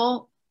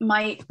school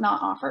might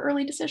not offer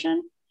early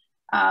decision.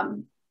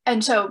 And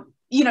so,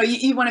 you know,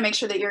 you want to make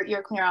sure that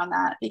you're clear on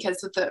that,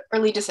 because with the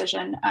early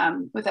decision,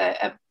 with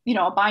a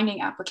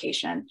binding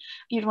application,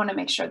 you'd want to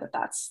make sure that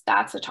that's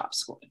the top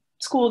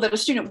school that a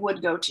student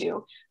would go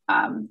to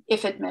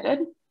if admitted.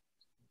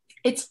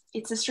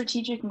 It's a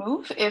strategic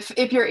move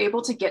if you're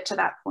able to get to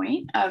that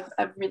point of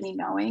really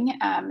knowing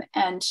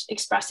and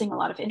expressing a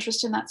lot of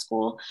interest in that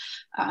school.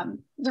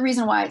 The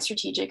reason why it's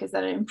strategic is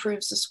that it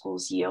improves the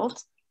school's yield.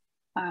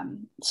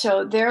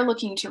 So they're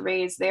looking to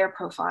raise their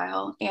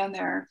profile and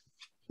their,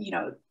 you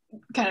know,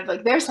 kind of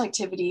like their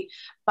selectivity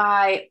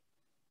by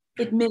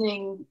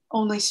admitting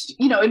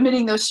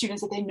admitting those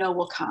students that they know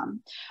will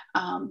come.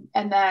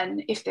 And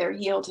then if their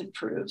yield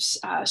improves,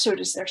 so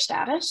does their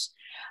status.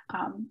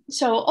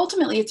 So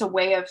ultimately it's a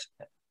way of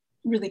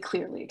really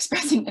clearly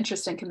expressing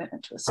interest and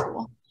commitment to a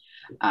school.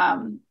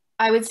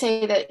 I would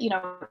say that, you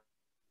know,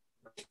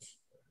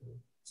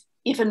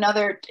 if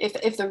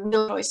the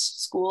real choice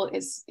school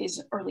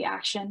is early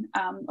action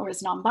or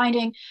is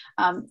non-binding,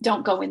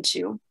 don't go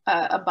into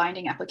a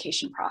binding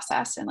application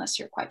process unless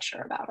you're quite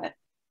sure about it.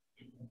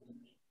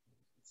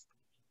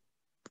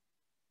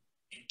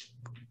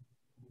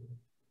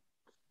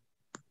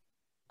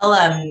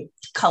 I'll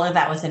color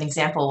that with an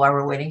example while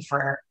we're waiting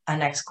for a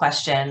next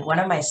question. One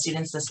of my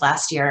students this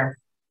last year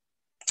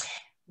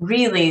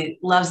really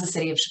loves the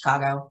city of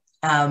Chicago,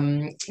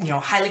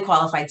 highly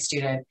qualified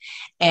student,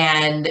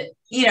 and,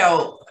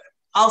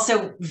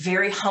 also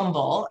very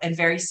humble and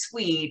very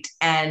sweet,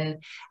 and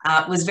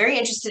was very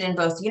interested in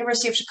both the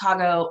University of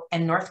Chicago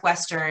and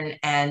Northwestern,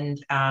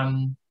 and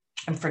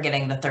I'm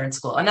forgetting the third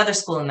school, another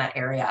school in that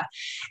area.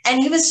 And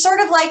he was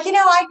sort of like,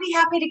 I'd be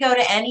happy to go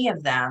to any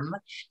of them.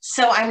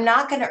 So I'm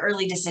not going to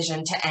early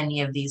decision to any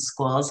of these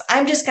schools.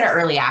 I'm just going to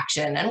early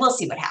action and we'll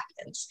see what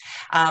happens.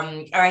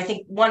 Or I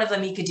think one of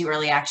them he could do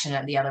early action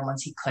and the other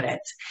ones he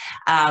couldn't.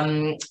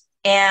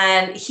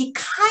 And he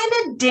kind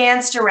of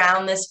danced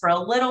around this for a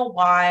little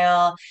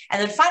while.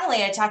 And then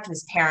finally I talked to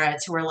his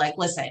parents who were like,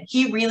 listen,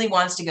 he really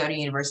wants to go to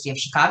University of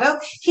Chicago.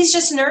 He's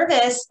just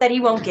nervous that he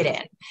won't get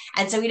in.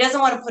 And so he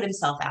doesn't want to put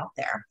himself out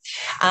there.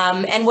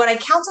 And what I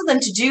counseled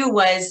them to do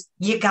was,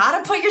 you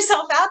got to put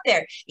yourself out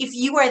there. If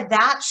you are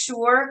that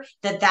sure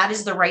that that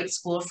is the right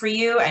school for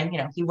you, and,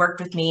 he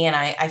worked with me and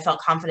I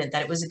felt confident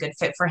that it was a good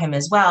fit for him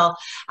as well.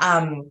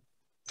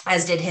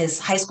 As did his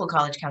high school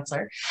college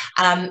counselor.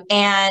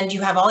 And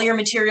you have all your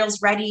materials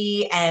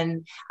ready,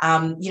 and,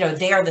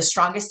 they are the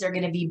strongest they're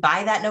going to be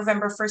by that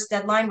November 1st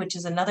deadline, which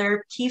is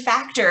another key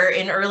factor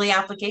in early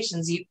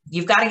applications.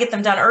 You've got to get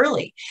them done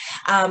early.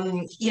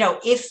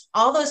 If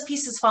all those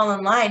pieces fall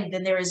in line,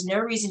 then there is no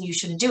reason you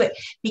shouldn't do it,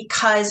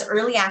 because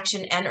early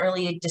action and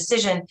early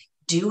decision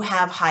do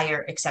have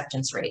higher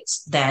acceptance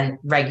rates than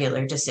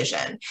regular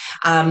decision.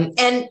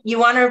 And you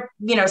want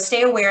to,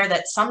 stay aware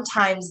that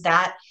sometimes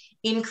that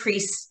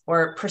increase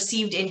or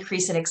perceived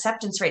increase in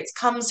acceptance rates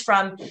comes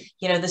from,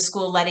 the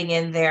school letting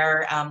in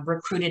their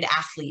recruited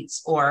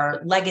athletes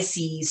or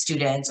legacy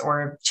students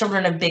or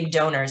children of big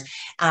donors.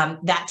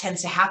 That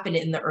tends to happen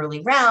in the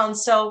early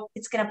rounds. So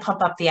it's going to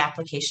pump up the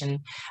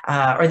application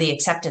or the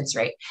acceptance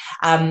rate.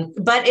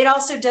 But it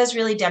also does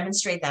really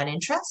demonstrate that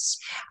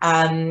interest.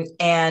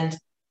 And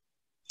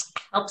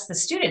helps the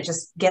student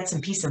just get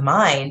some peace of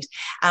mind.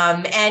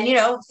 And,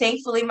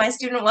 thankfully my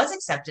student was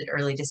accepted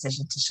early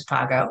decision to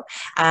Chicago.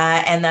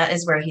 And that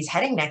is where he's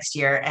heading next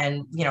year.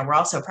 And, we're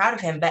all so proud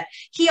of him, but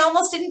he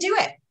almost didn't do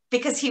it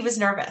because he was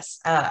nervous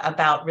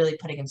about really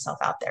putting himself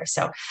out there.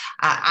 So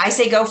I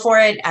say go for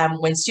it.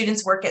 When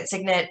students work at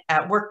Signet,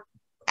 work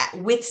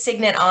with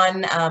Signet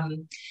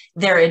on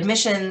their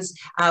admissions,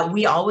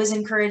 we always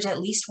encourage at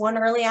least one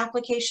early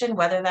application,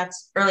 whether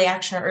that's early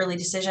action or early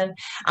decision,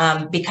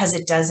 because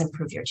it does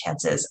improve your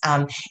chances.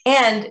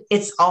 And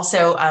it's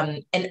also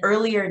an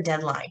earlier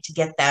deadline to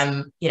get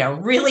them,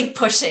 really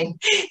pushing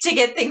to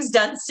get things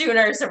done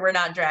sooner, so we're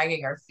not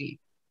dragging our feet.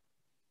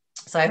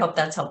 So I hope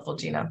that's helpful,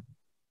 Gina.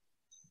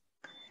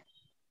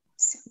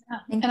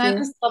 And I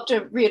just love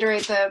to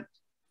reiterate the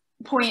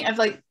point of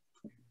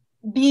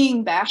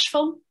being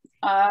bashful.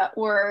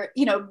 Or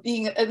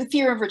being the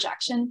fear of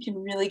rejection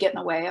can really get in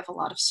the way of a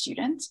lot of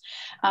students.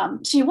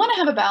 So you want to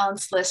have a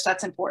balanced list.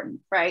 That's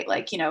important, right?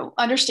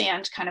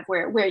 Understand kind of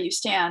where you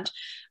stand,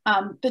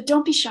 but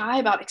don't be shy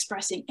about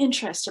expressing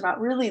interest,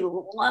 about really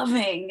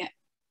loving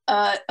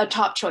a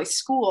top choice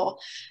school.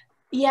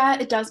 Yeah,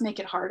 it does make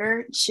it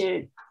harder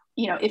to,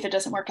 if it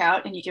doesn't work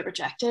out and you get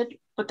rejected,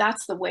 but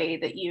that's the way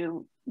that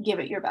you give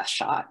it your best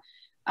shot,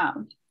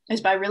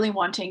 is by really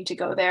wanting to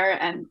go there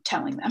and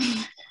telling them.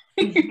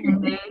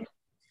 Mm-hmm.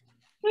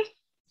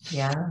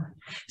 Yeah.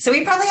 So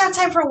we probably have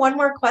time for one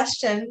more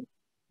question.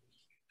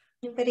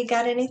 Anybody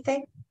got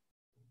anything?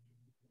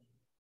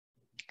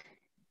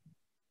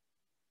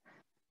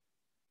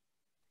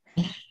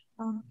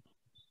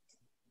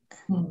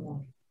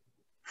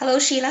 Hello,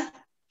 Sheila.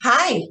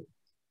 Hi.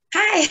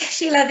 Hi,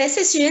 Sheila. This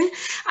is Yun.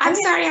 I'm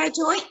sorry I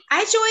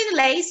joined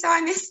late, so I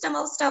missed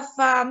most of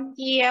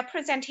the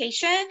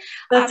presentation.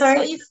 That's all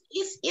right. So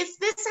if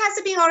this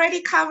has been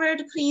already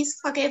covered, please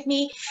forgive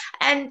me.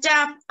 And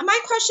my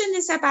question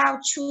is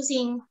about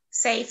choosing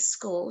safe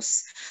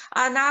schools.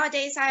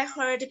 Nowadays, I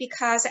heard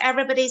because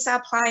everybody's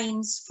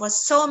applying for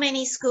so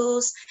many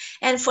schools,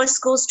 and for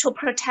schools to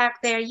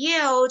protect their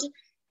yield,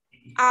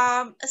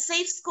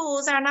 safe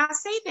schools are not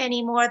safe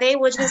anymore. They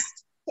will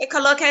just take a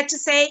look at to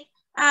say,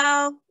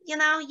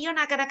 you're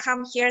not going to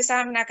come here, so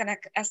I'm not going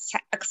to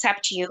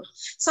accept you.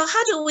 So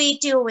how do we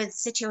deal with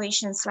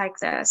situations like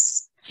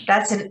this?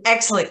 That's an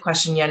excellent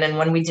question, Yun, and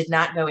one we did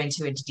not go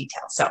into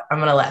detail. So I'm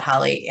going to let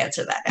Holly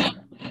answer that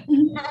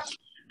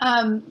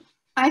now.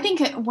 I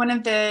think one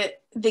of the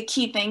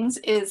key things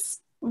is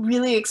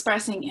really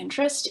expressing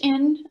interest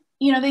in,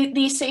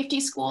 these safety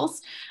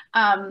schools.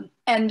 And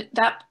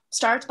that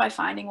starts by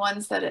finding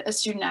ones that a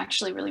student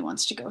actually really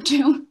wants to go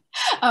to.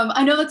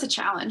 I know that's a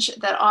challenge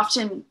that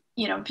often,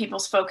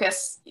 people's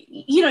focus,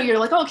 you're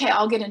like, okay,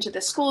 I'll get into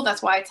this school.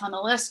 That's why it's on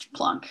the list,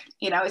 plunk.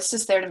 It's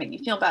just there to make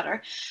me feel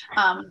better.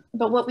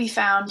 But what we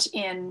found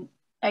in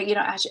you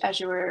know, as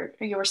you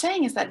were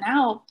saying, is that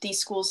now these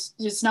schools,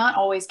 it's not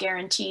always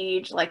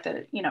guaranteed, like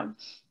the, you know,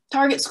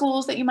 target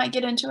schools that you might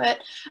get into it.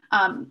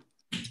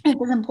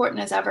 It's as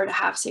important as ever to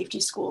have safety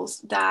schools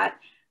that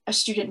a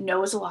student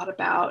knows a lot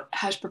about,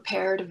 has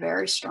prepared a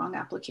very strong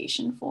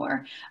application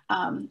for,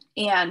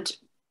 and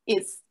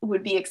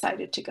would be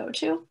excited to go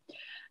to.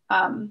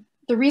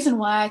 The reason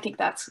why I think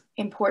that's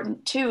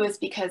important too is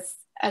because,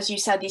 as you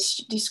said,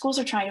 these schools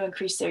are trying to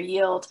increase their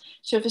yield.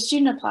 So if a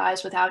student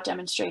applies without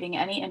demonstrating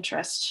any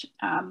interest,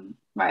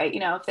 right, you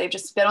know, if they've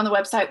just been on the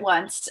website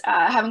once,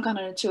 haven't gone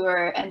on a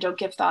tour, and don't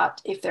give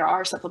thought if there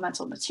are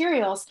supplemental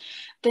materials,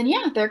 then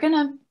yeah, they're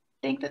gonna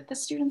think that the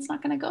student's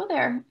not gonna go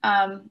there.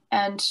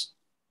 And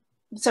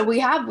so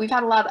we've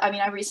had a lot, I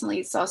mean, I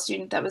recently saw a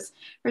student that was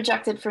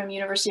rejected from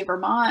University of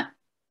Vermont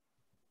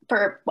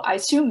for, I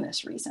assume,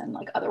 this reason,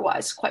 like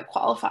otherwise quite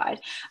qualified.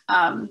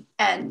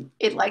 And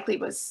it likely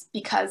was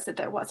because that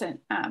there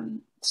wasn't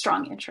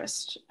strong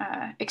interest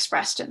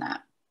expressed in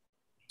that.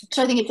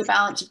 So I think it's a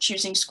balance of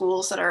choosing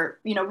schools that are,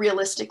 you know,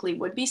 realistically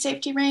would be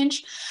safety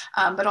range,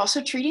 but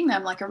also treating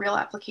them like a real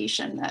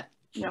application that,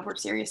 you know, we're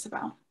serious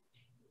about.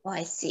 Oh,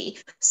 I see.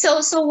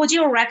 So would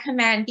you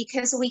recommend,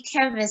 because we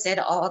can visit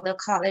all the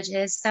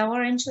colleges that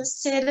we're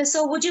interested,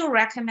 so would you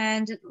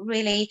recommend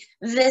really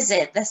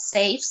visit the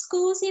safe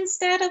schools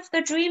instead of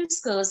the dream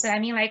schools? I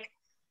mean, like,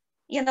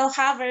 you know,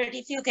 Harvard,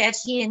 if you get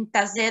in,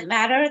 does it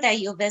matter that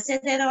you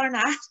visited or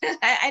not?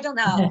 I don't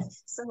know.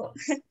 So.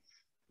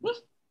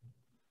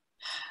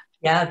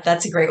 Yeah,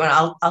 that's a great one.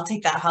 I'll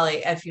take that,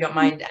 Holly, if you don't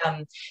mind.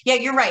 Yeah,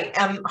 you're right.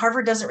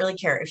 Harvard doesn't really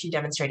care if you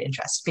demonstrate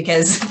interest,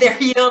 because their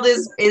yield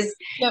is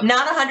yep.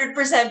 Not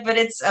 100%, but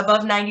it's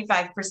above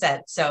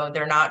 95%. So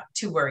they're not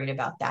too worried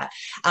about that.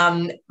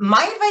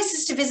 My advice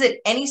is to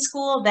visit any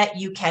school that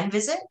you can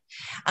visit,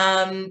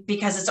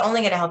 because it's only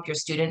going to help your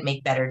student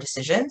make better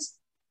decisions.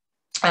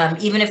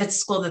 Even if it's a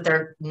school that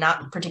they're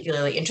not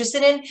particularly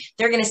interested in,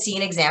 they're going to see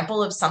an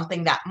example of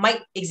something that might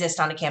exist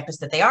on a campus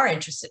that they are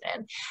interested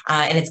in,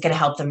 and it's going to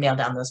help them nail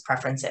down those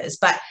preferences.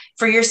 But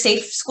for your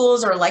safe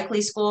schools or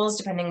likely schools,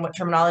 depending on what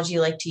terminology you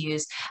like to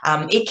use,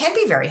 it can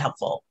be very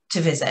helpful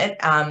to visit,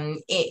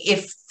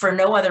 if for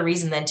no other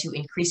reason than to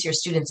increase your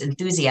students'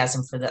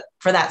 enthusiasm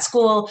for that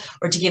school,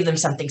 or to give them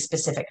something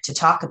specific to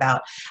talk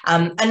about.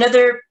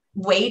 Another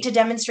way to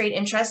demonstrate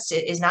interest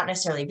is not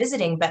necessarily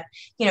visiting, but,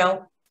 you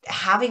know,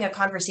 having a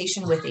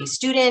conversation with a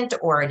student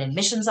or an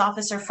admissions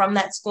officer from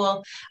that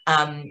school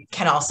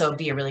can also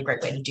be a really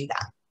great way to do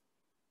that.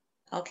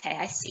 Okay,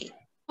 I see.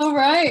 All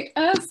right.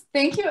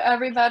 Thank you,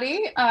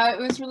 everybody. It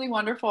was really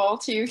wonderful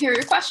to hear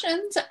your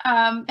questions.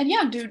 And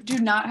yeah, do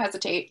not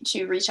hesitate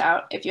to reach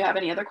out if you have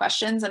any other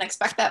questions, and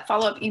expect that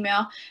follow-up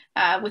email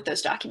with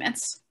those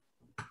documents.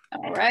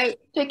 All right.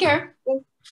 Take care.